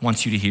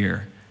wants you to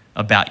hear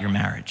about your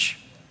marriage?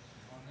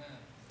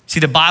 See,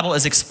 the Bible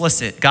is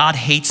explicit. God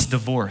hates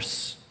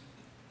divorce.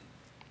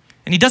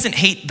 And he doesn't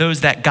hate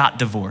those that got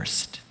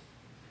divorced.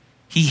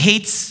 He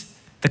hates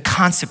the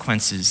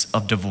consequences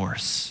of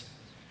divorce.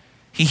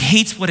 He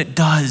hates what it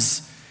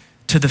does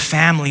to the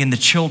family and the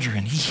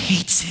children. He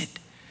hates it,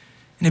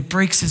 and it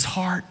breaks his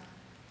heart.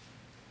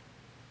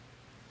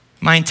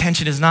 My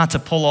intention is not to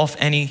pull off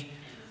any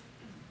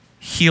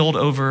healed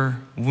over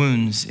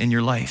wounds in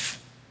your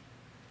life.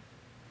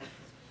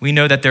 We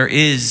know that there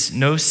is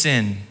no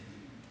sin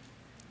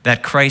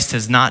that Christ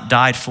has not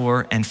died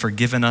for and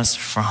forgiven us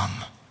from.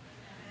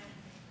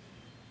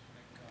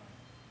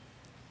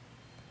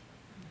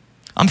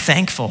 I'm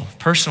thankful,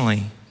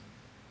 personally,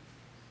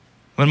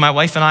 when my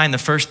wife and I, in the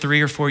first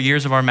 3 or 4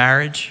 years of our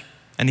marriage,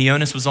 and the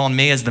onus was on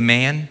me as the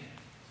man,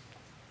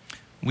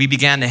 we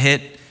began to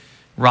hit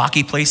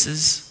rocky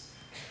places.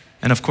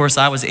 And of course,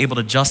 I was able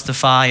to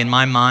justify in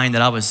my mind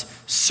that I was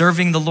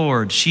serving the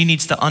Lord. She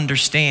needs to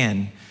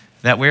understand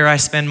that where I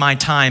spend my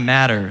time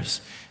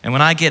matters. And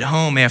when I get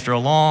home after a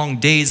long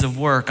days of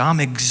work, I'm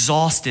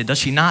exhausted. Does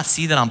she not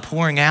see that I'm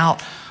pouring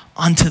out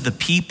unto the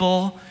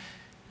people?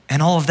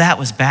 And all of that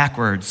was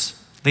backwards.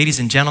 Ladies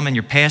and gentlemen,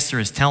 your pastor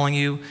is telling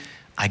you,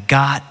 I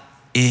got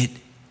it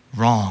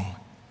wrong.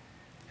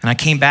 And I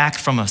came back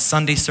from a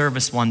Sunday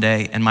service one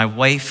day, and my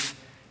wife,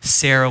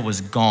 Sarah,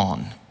 was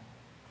gone.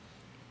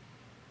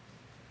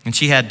 And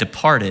she had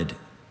departed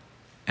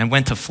and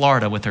went to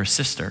Florida with her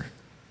sister.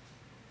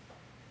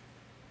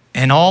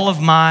 And all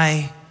of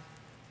my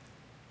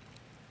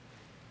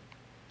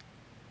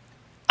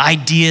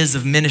ideas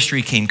of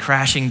ministry came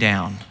crashing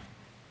down.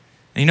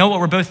 And you know what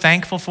we're both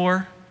thankful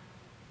for?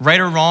 Right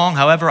or wrong,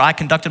 however I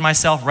conducted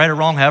myself, right or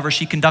wrong, however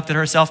she conducted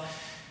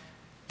herself,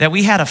 that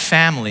we had a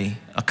family,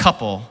 a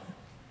couple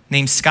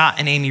named Scott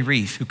and Amy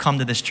Reef who come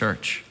to this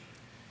church.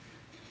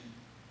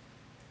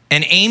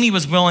 And Amy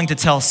was willing to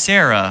tell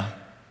Sarah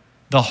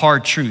the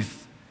hard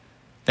truth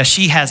that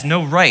she has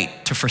no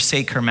right to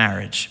forsake her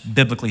marriage,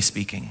 biblically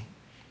speaking.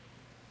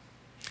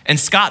 And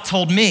Scott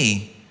told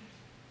me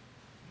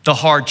the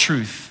hard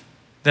truth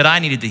that I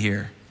needed to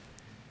hear.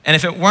 And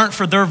if it weren't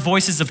for their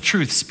voices of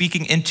truth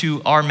speaking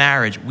into our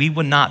marriage, we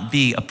would not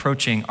be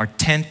approaching our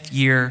 10th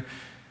year.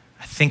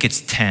 I think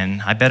it's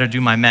 10. I better do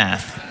my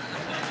math.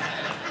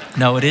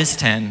 No, it is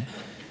 10.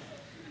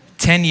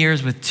 10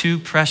 years with 2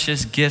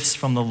 precious gifts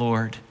from the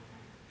Lord.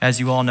 As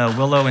you all know,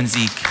 Willow and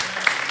Zeke.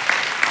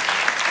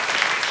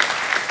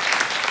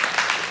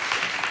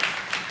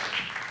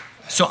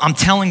 So I'm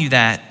telling you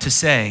that to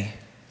say,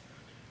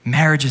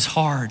 marriage is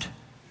hard.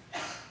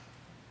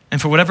 And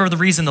for whatever the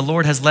reason, the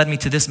Lord has led me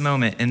to this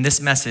moment in this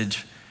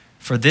message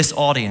for this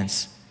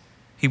audience.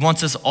 He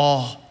wants us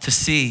all to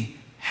see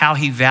how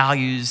he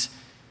values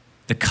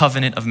the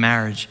covenant of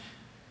marriage.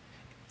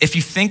 If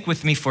you think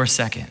with me for a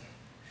second,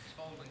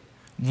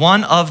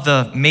 one of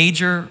the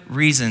major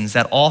reasons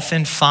that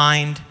often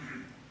find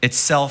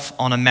itself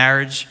on a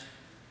marriage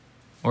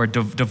or a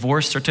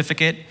divorce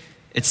certificate,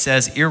 it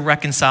says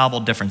irreconcilable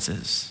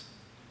differences.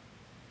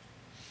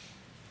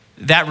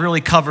 That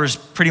really covers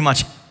pretty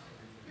much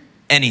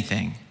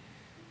anything.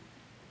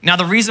 Now,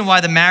 the reason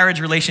why the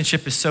marriage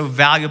relationship is so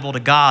valuable to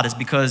God is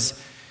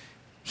because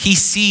he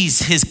sees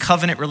his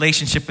covenant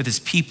relationship with his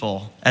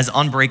people as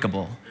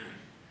unbreakable.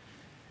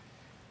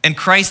 And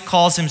Christ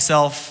calls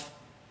himself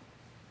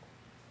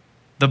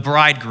the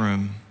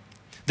bridegroom.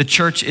 The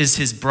church is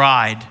his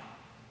bride.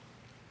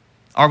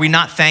 Are we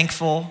not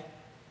thankful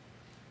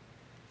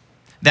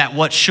that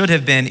what should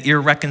have been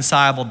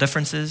irreconcilable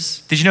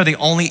differences? Did you know the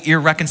only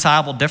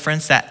irreconcilable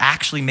difference that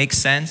actually makes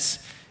sense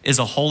is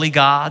a holy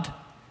God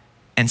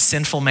and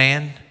sinful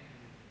man?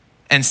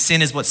 And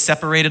sin is what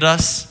separated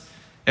us.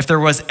 If there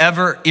was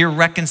ever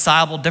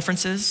irreconcilable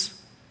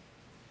differences,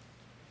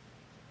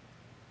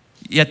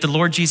 yet the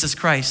Lord Jesus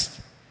Christ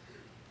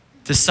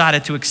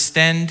decided to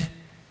extend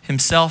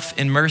himself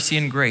in mercy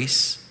and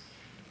grace,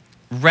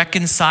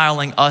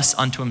 reconciling us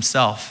unto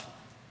himself.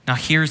 Now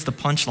here's the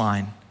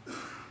punchline.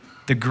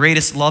 The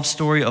greatest love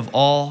story of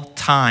all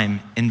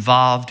time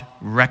involved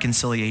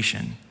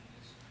reconciliation.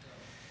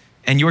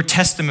 And your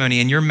testimony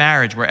in your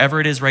marriage, wherever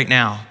it is right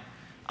now,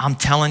 I'm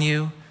telling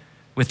you,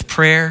 with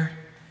prayer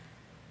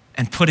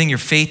and putting your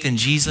faith in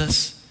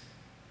Jesus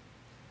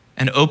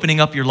and opening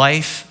up your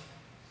life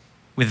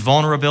with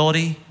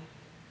vulnerability,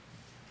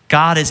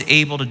 God is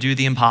able to do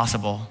the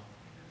impossible.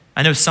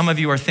 I know some of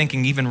you are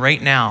thinking even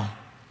right now,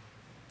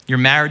 your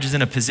marriage is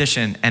in a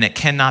position and it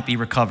cannot be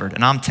recovered.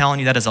 And I'm telling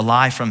you that is a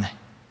lie from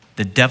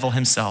the devil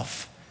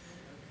himself.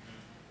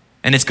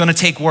 And it's going to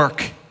take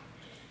work.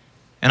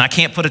 And I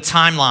can't put a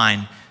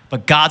timeline,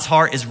 but God's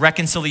heart is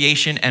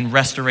reconciliation and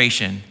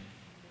restoration.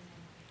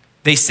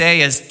 They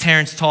say, as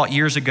Terrence taught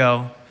years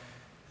ago,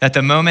 that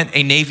the moment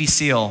a Navy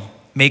SEAL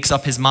makes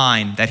up his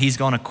mind that he's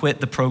going to quit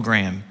the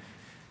program,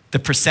 the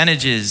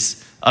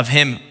percentages of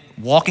him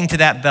walking to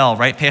that bell,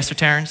 right, Pastor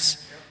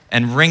Terrence,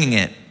 and ringing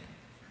it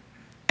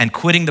and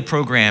quitting the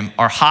program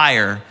are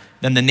higher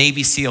than the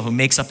Navy SEAL who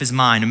makes up his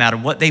mind, no matter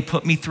what they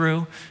put me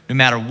through, no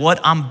matter what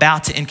I'm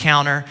about to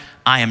encounter,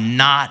 I am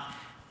not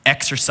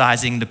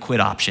exercising the quit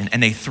option.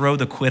 And they throw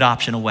the quit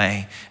option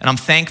away. And I'm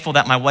thankful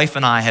that my wife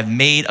and I have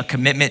made a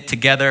commitment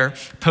together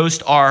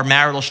post our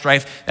marital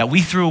strife that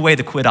we threw away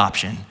the quit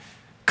option.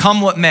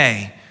 Come what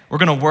may, we're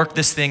going to work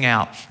this thing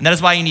out. And that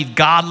is why you need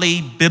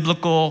godly,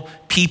 biblical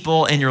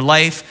people in your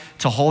life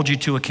to hold you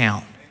to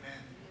account.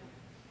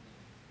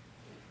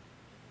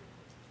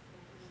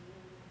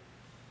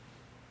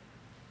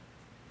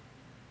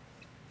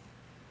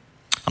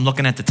 I'm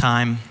looking at the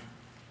time.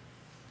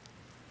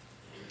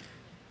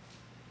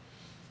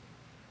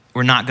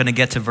 We're not going to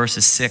get to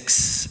verses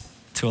 6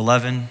 to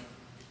 11,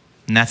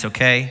 and that's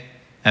okay.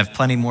 I have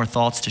plenty more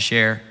thoughts to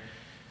share.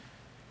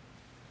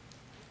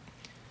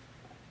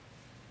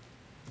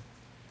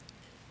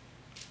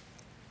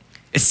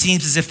 It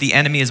seems as if the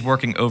enemy is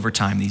working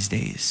overtime these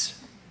days.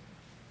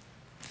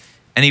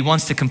 And he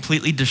wants to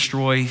completely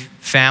destroy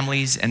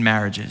families and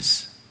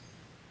marriages.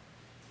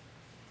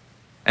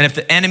 And if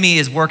the enemy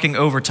is working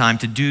overtime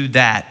to do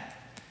that,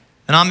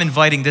 then I'm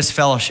inviting this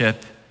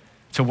fellowship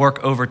to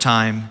work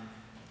overtime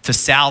to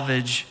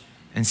salvage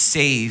and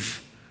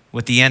save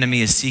what the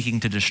enemy is seeking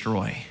to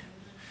destroy.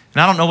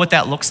 And I don't know what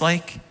that looks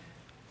like.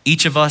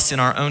 Each of us in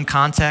our own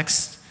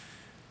context,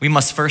 we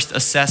must first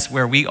assess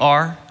where we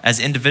are as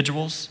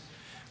individuals.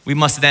 We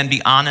must then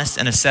be honest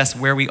and assess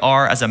where we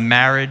are as a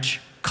marriage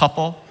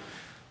couple.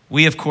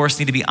 We, of course,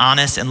 need to be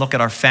honest and look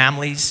at our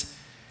families.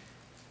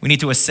 We need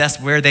to assess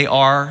where they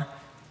are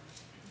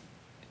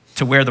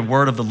to where the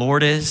word of the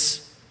Lord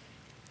is.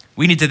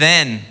 We need to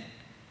then,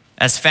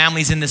 as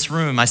families in this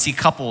room, I see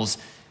couples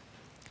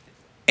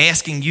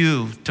asking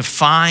you to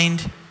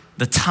find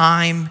the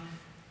time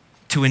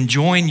to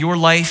enjoin your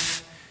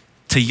life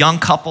to young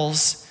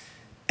couples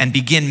and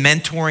begin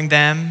mentoring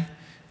them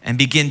and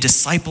begin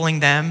discipling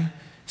them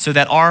so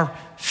that our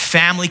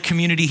family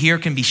community here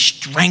can be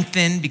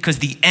strengthened, because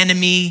the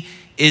enemy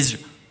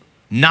is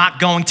not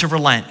going to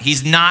relent.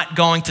 He's not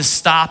going to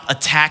stop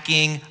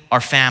attacking our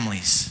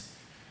families.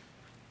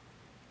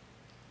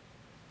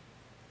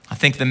 I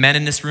think the men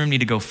in this room need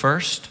to go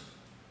first.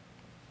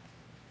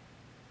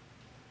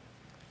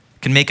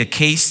 Can make a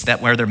case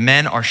that where their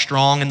men are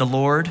strong in the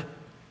Lord,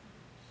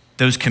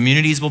 those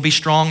communities will be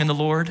strong in the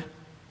Lord.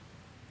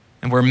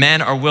 And where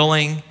men are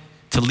willing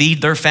to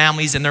lead their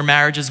families and their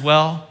marriage as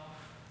well,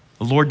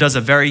 the Lord does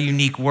a very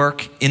unique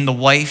work in the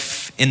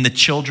wife, in the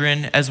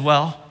children as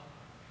well.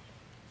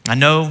 I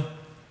know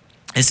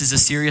this is a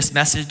serious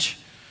message.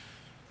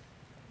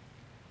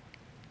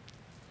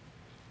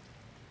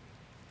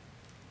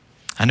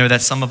 I know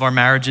that some of our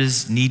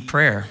marriages need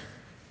prayer.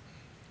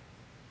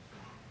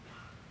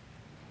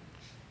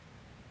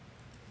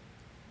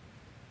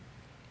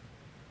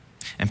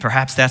 And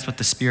perhaps that's what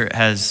the Spirit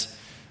has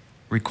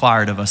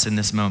required of us in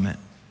this moment,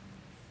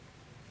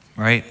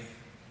 right?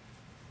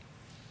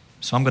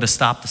 So I'm going to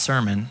stop the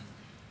sermon.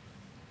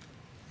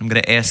 I'm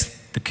going to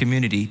ask the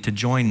community to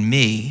join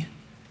me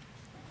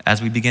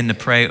as we begin to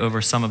pray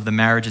over some of the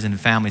marriages and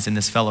families in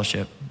this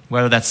fellowship.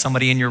 Whether that's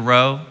somebody in your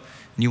row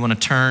and you want to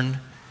turn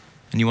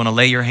and you want to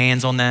lay your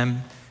hands on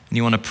them and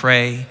you want to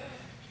pray.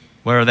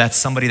 Whether that's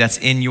somebody that's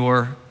in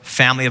your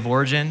family of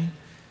origin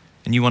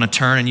and you want to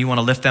turn and you want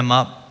to lift them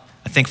up.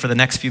 I think for the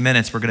next few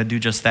minutes, we're going to do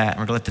just that. And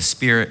we're going to let the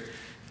Spirit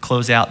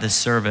close out this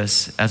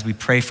service as we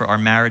pray for our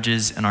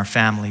marriages and our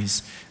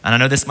families. And I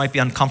know this might be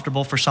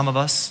uncomfortable for some of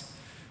us,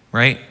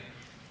 right?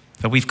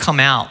 But we've come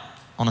out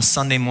on a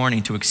Sunday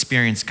morning to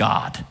experience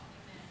God.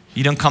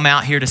 You didn't come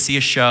out here to see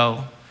a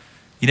show.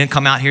 You didn't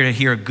come out here to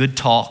hear a good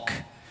talk.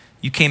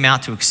 You came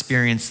out to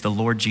experience the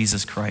Lord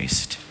Jesus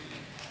Christ.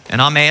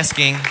 And I'm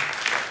asking,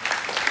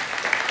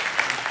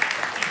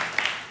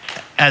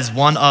 as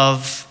one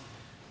of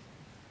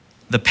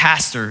the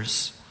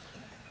pastors,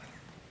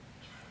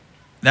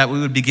 that we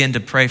would begin to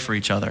pray for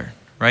each other,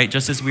 right?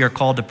 Just as we are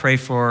called to pray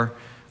for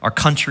our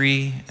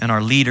country and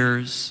our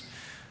leaders,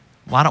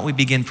 why don't we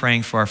begin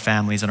praying for our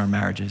families and our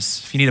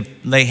marriages? If you need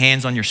to lay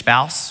hands on your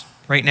spouse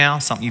right now,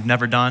 something you've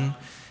never done,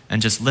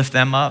 and just lift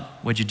them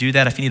up, would you do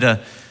that? If you need to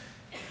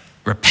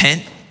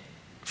repent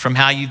from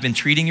how you've been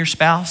treating your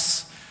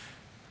spouse,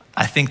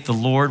 I think the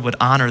Lord would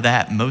honor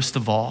that most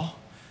of all.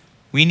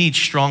 We need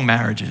strong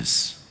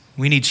marriages.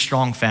 We need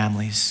strong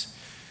families.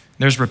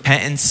 There's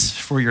repentance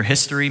for your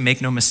history.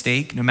 Make no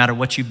mistake, no matter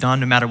what you've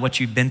done, no matter what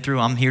you've been through,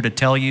 I'm here to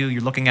tell you,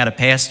 you're looking at a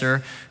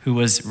pastor who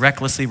was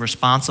recklessly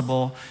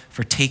responsible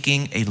for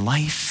taking a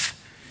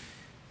life.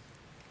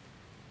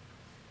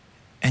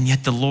 And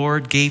yet the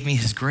Lord gave me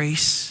his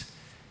grace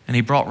and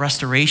he brought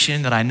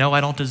restoration that I know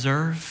I don't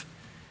deserve.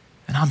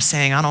 And I'm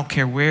saying, I don't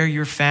care where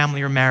your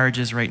family or marriage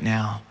is right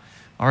now.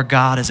 Our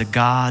God is a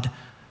God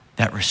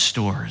that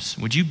restores.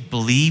 Would you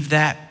believe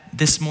that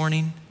this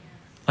morning?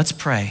 Let's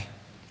pray.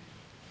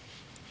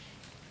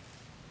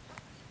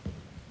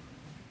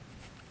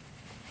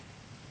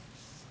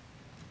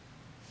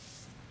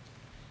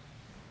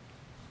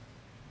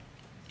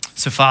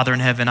 So, Father in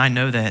heaven, I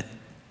know that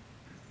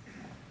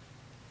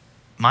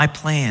my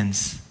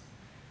plans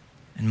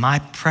and my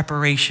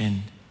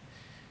preparation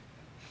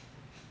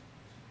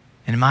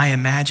and my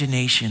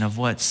imagination of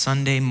what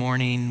Sunday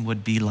morning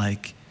would be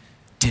like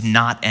did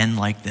not end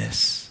like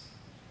this.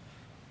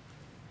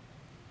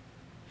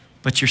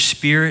 But your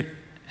Spirit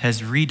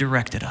has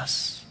redirected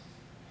us.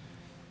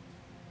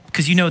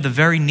 Because you know the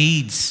very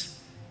needs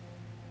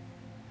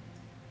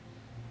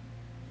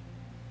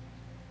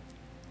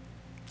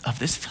of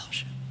this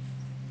fellowship.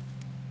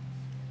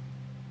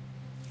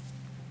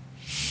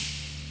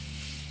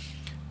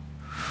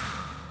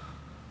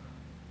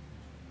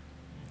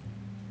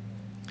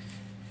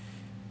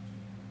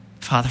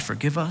 Father,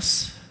 forgive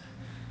us.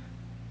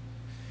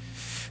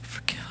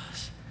 Forgive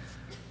us.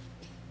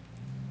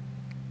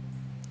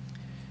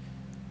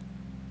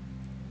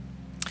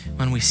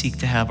 When we seek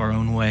to have our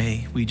own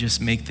way, we just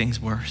make things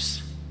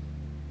worse.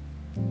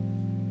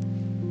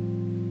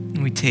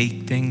 And we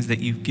take things that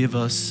you give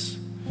us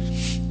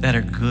that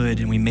are good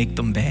and we make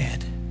them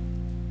bad.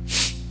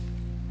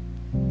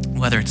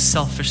 Whether it's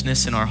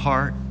selfishness in our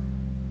heart,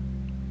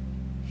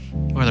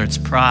 whether it's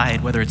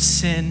pride, whether it's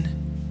sin,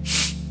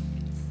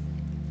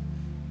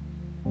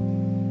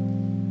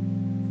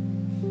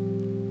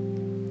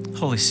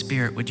 Holy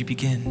Spirit, would you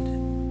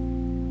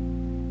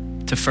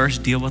begin to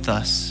first deal with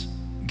us?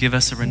 Give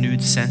us a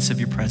renewed sense of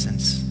your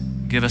presence.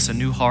 Give us a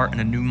new heart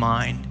and a new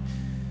mind.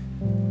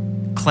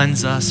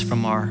 Cleanse us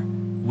from our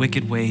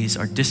wicked ways,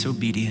 our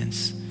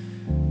disobedience,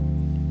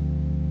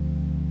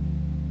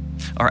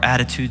 our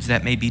attitudes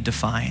that may be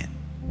defiant.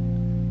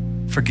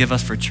 Forgive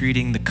us for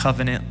treating the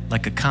covenant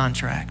like a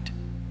contract.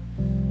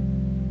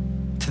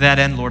 To that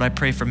end, Lord, I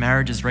pray for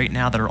marriages right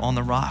now that are on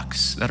the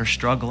rocks, that are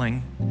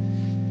struggling.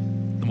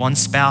 The one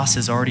spouse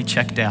is already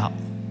checked out.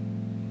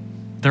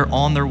 They're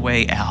on their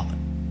way out.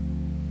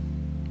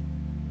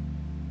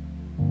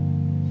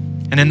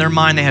 And in their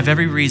mind, they have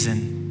every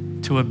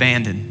reason to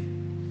abandon.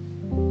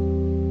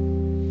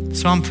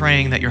 So I'm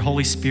praying that your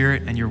Holy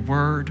Spirit and your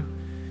word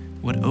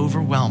would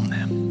overwhelm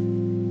them.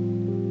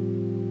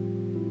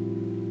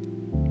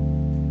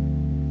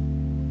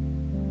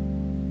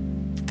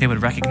 They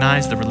would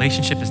recognize the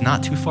relationship is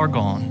not too far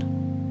gone.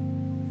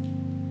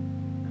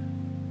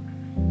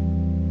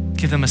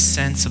 Give them a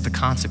sense of the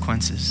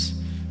consequences,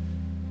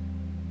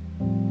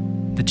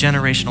 the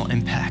generational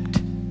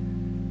impact,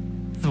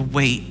 the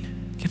weight.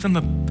 Give them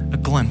a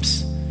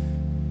glimpse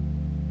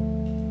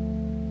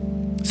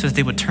so that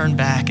they would turn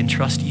back and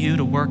trust you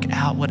to work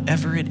out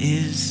whatever it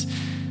is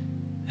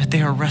that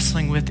they are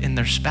wrestling with in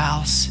their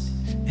spouse,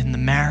 in the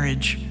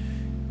marriage.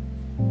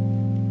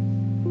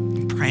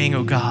 I'm praying,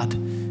 oh God,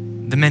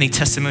 the many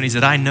testimonies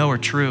that I know are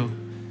true,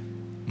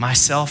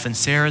 myself and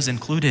Sarah's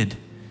included,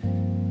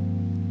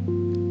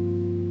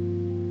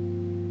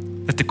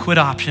 that the quit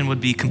option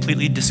would be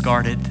completely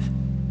discarded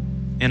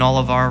in all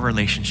of our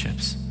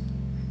relationships.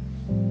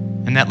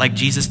 And that, like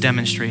Jesus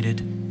demonstrated,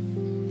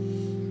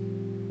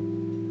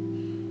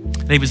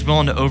 that he was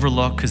willing to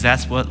overlook, because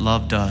that's what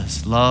love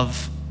does.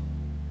 Love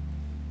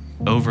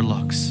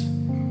overlooks.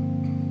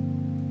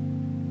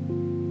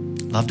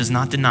 Love does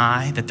not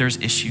deny that there's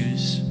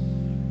issues.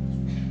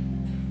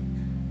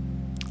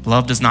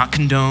 Love does not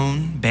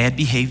condone bad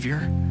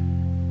behavior.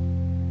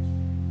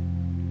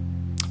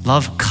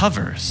 Love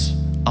covers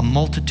a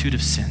multitude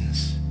of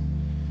sins.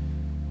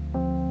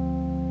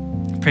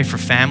 I pray for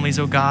families,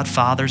 oh God,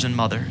 fathers and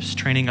mothers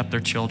training up their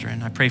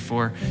children. I pray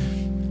for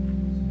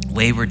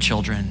wayward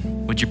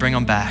children. Would you bring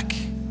them back?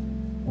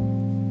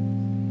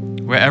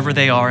 Wherever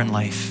they are in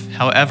life,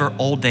 however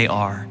old they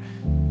are,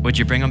 would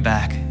you bring them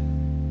back?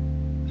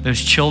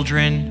 Those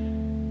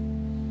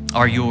children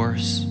are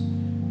yours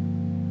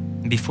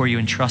before you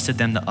entrusted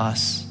them to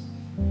us.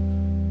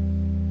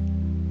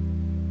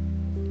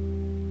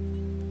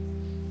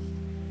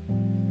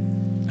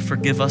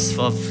 Forgive us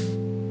of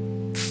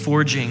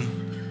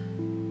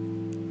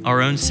forging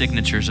our own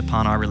signatures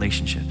upon our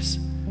relationships.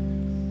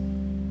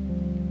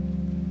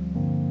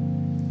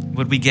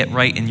 Would we get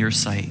right in your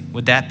sight?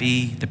 Would that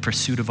be the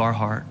pursuit of our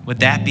heart? Would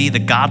that be the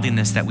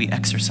godliness that we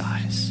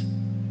exercise?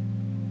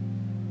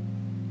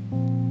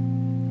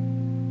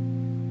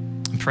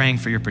 I'm praying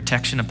for your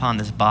protection upon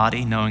this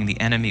body, knowing the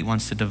enemy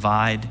wants to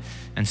divide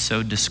and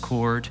sow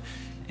discord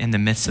in the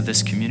midst of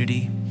this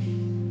community.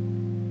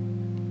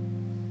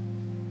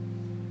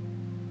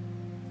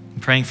 I'm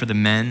praying for the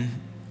men,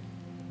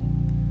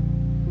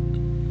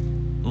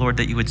 Lord,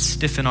 that you would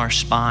stiffen our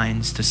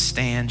spines to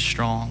stand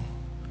strong.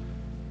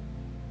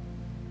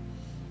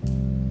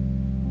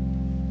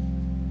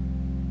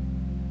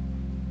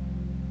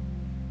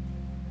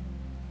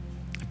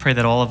 I pray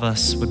that all of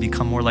us would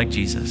become more like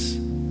Jesus.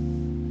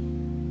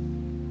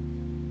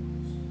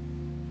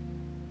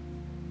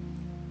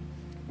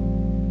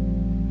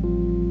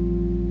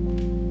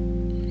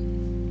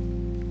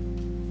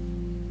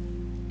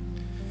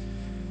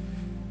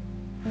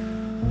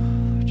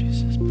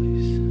 Jesus,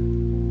 please.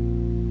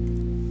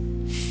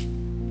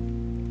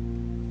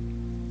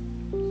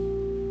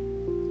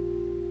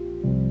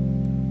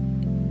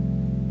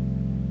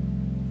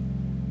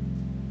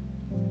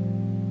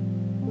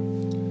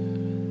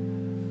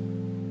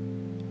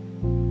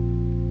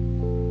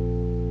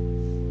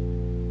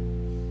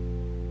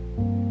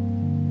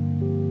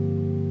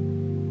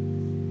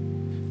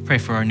 Pray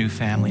for our new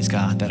families,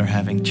 God, that are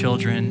having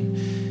children.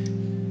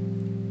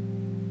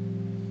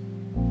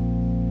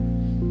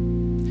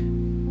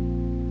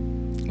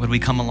 Would we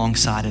come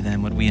alongside of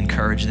them? Would we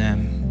encourage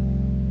them?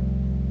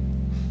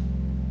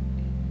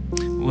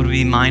 Would we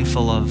be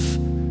mindful of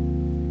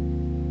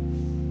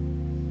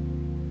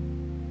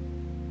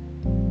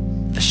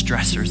the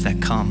stressors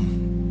that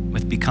come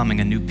with becoming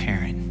a new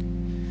parent?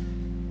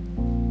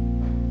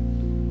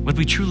 Would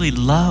we truly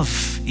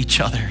love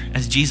each other,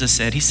 as Jesus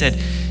said? He said,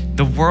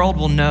 the world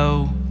will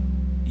know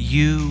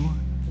you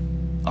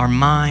are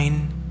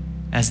mine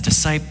as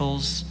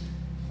disciples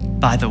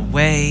by the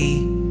way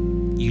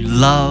you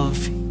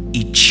love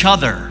each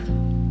other.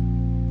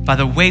 By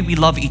the way we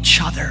love each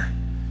other.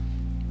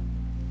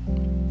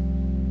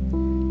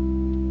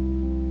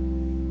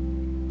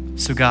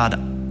 So God,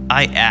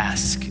 I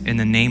ask in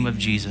the name of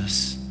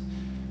Jesus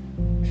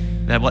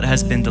that what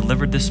has been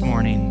delivered this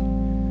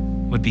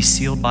morning would be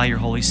sealed by your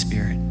Holy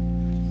Spirit.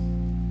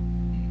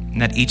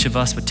 And that each of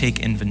us would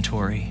take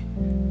inventory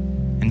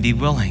and be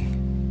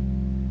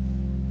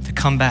willing to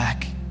come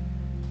back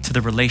to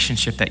the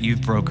relationship that you've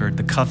brokered,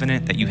 the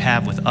covenant that you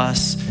have with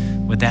us.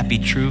 Would that be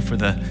true for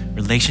the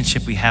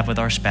relationship we have with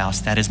our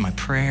spouse? That is my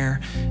prayer,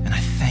 and I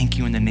thank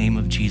you in the name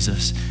of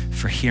Jesus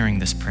for hearing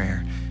this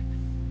prayer.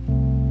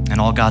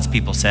 And all God's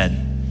people said,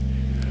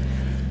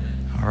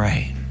 all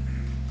right.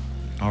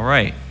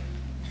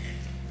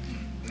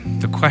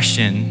 The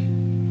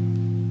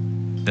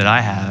question that I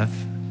have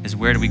is,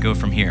 where do we go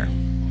from here?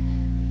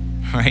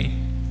 Right?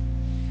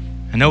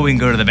 I know we can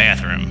go to the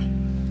bathroom.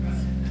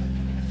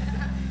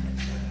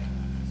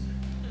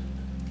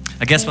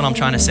 I guess what I'm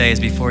trying to say is,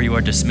 before you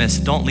are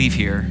dismissed, don't leave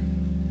here.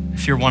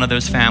 If you're one of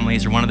those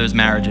families or one of those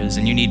marriages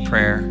and you need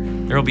prayer,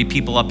 there will be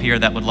people up here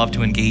that would love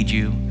to engage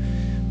you,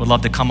 would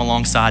love to come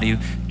alongside you.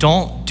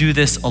 Don't do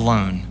this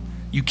alone.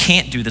 You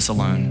can't do this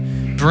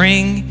alone.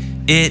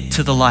 Bring it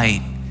to the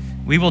light.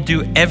 We will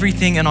do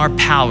everything in our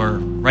power,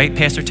 right,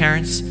 Pastor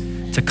Terrence,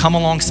 to come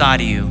alongside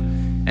of you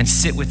and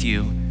sit with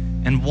you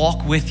and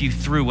walk with you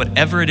through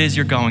whatever it is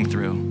you're going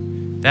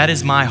through. That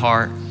is my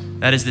heart.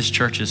 That is this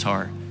church's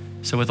heart.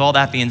 So with all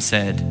that being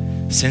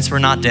said, since we're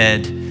not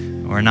dead,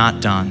 we're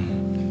not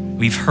done.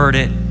 We've heard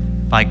it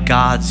by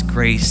God's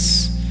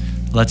grace.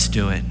 Let's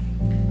do it.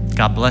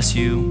 God bless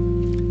you,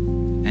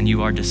 and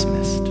you are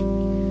dismissed.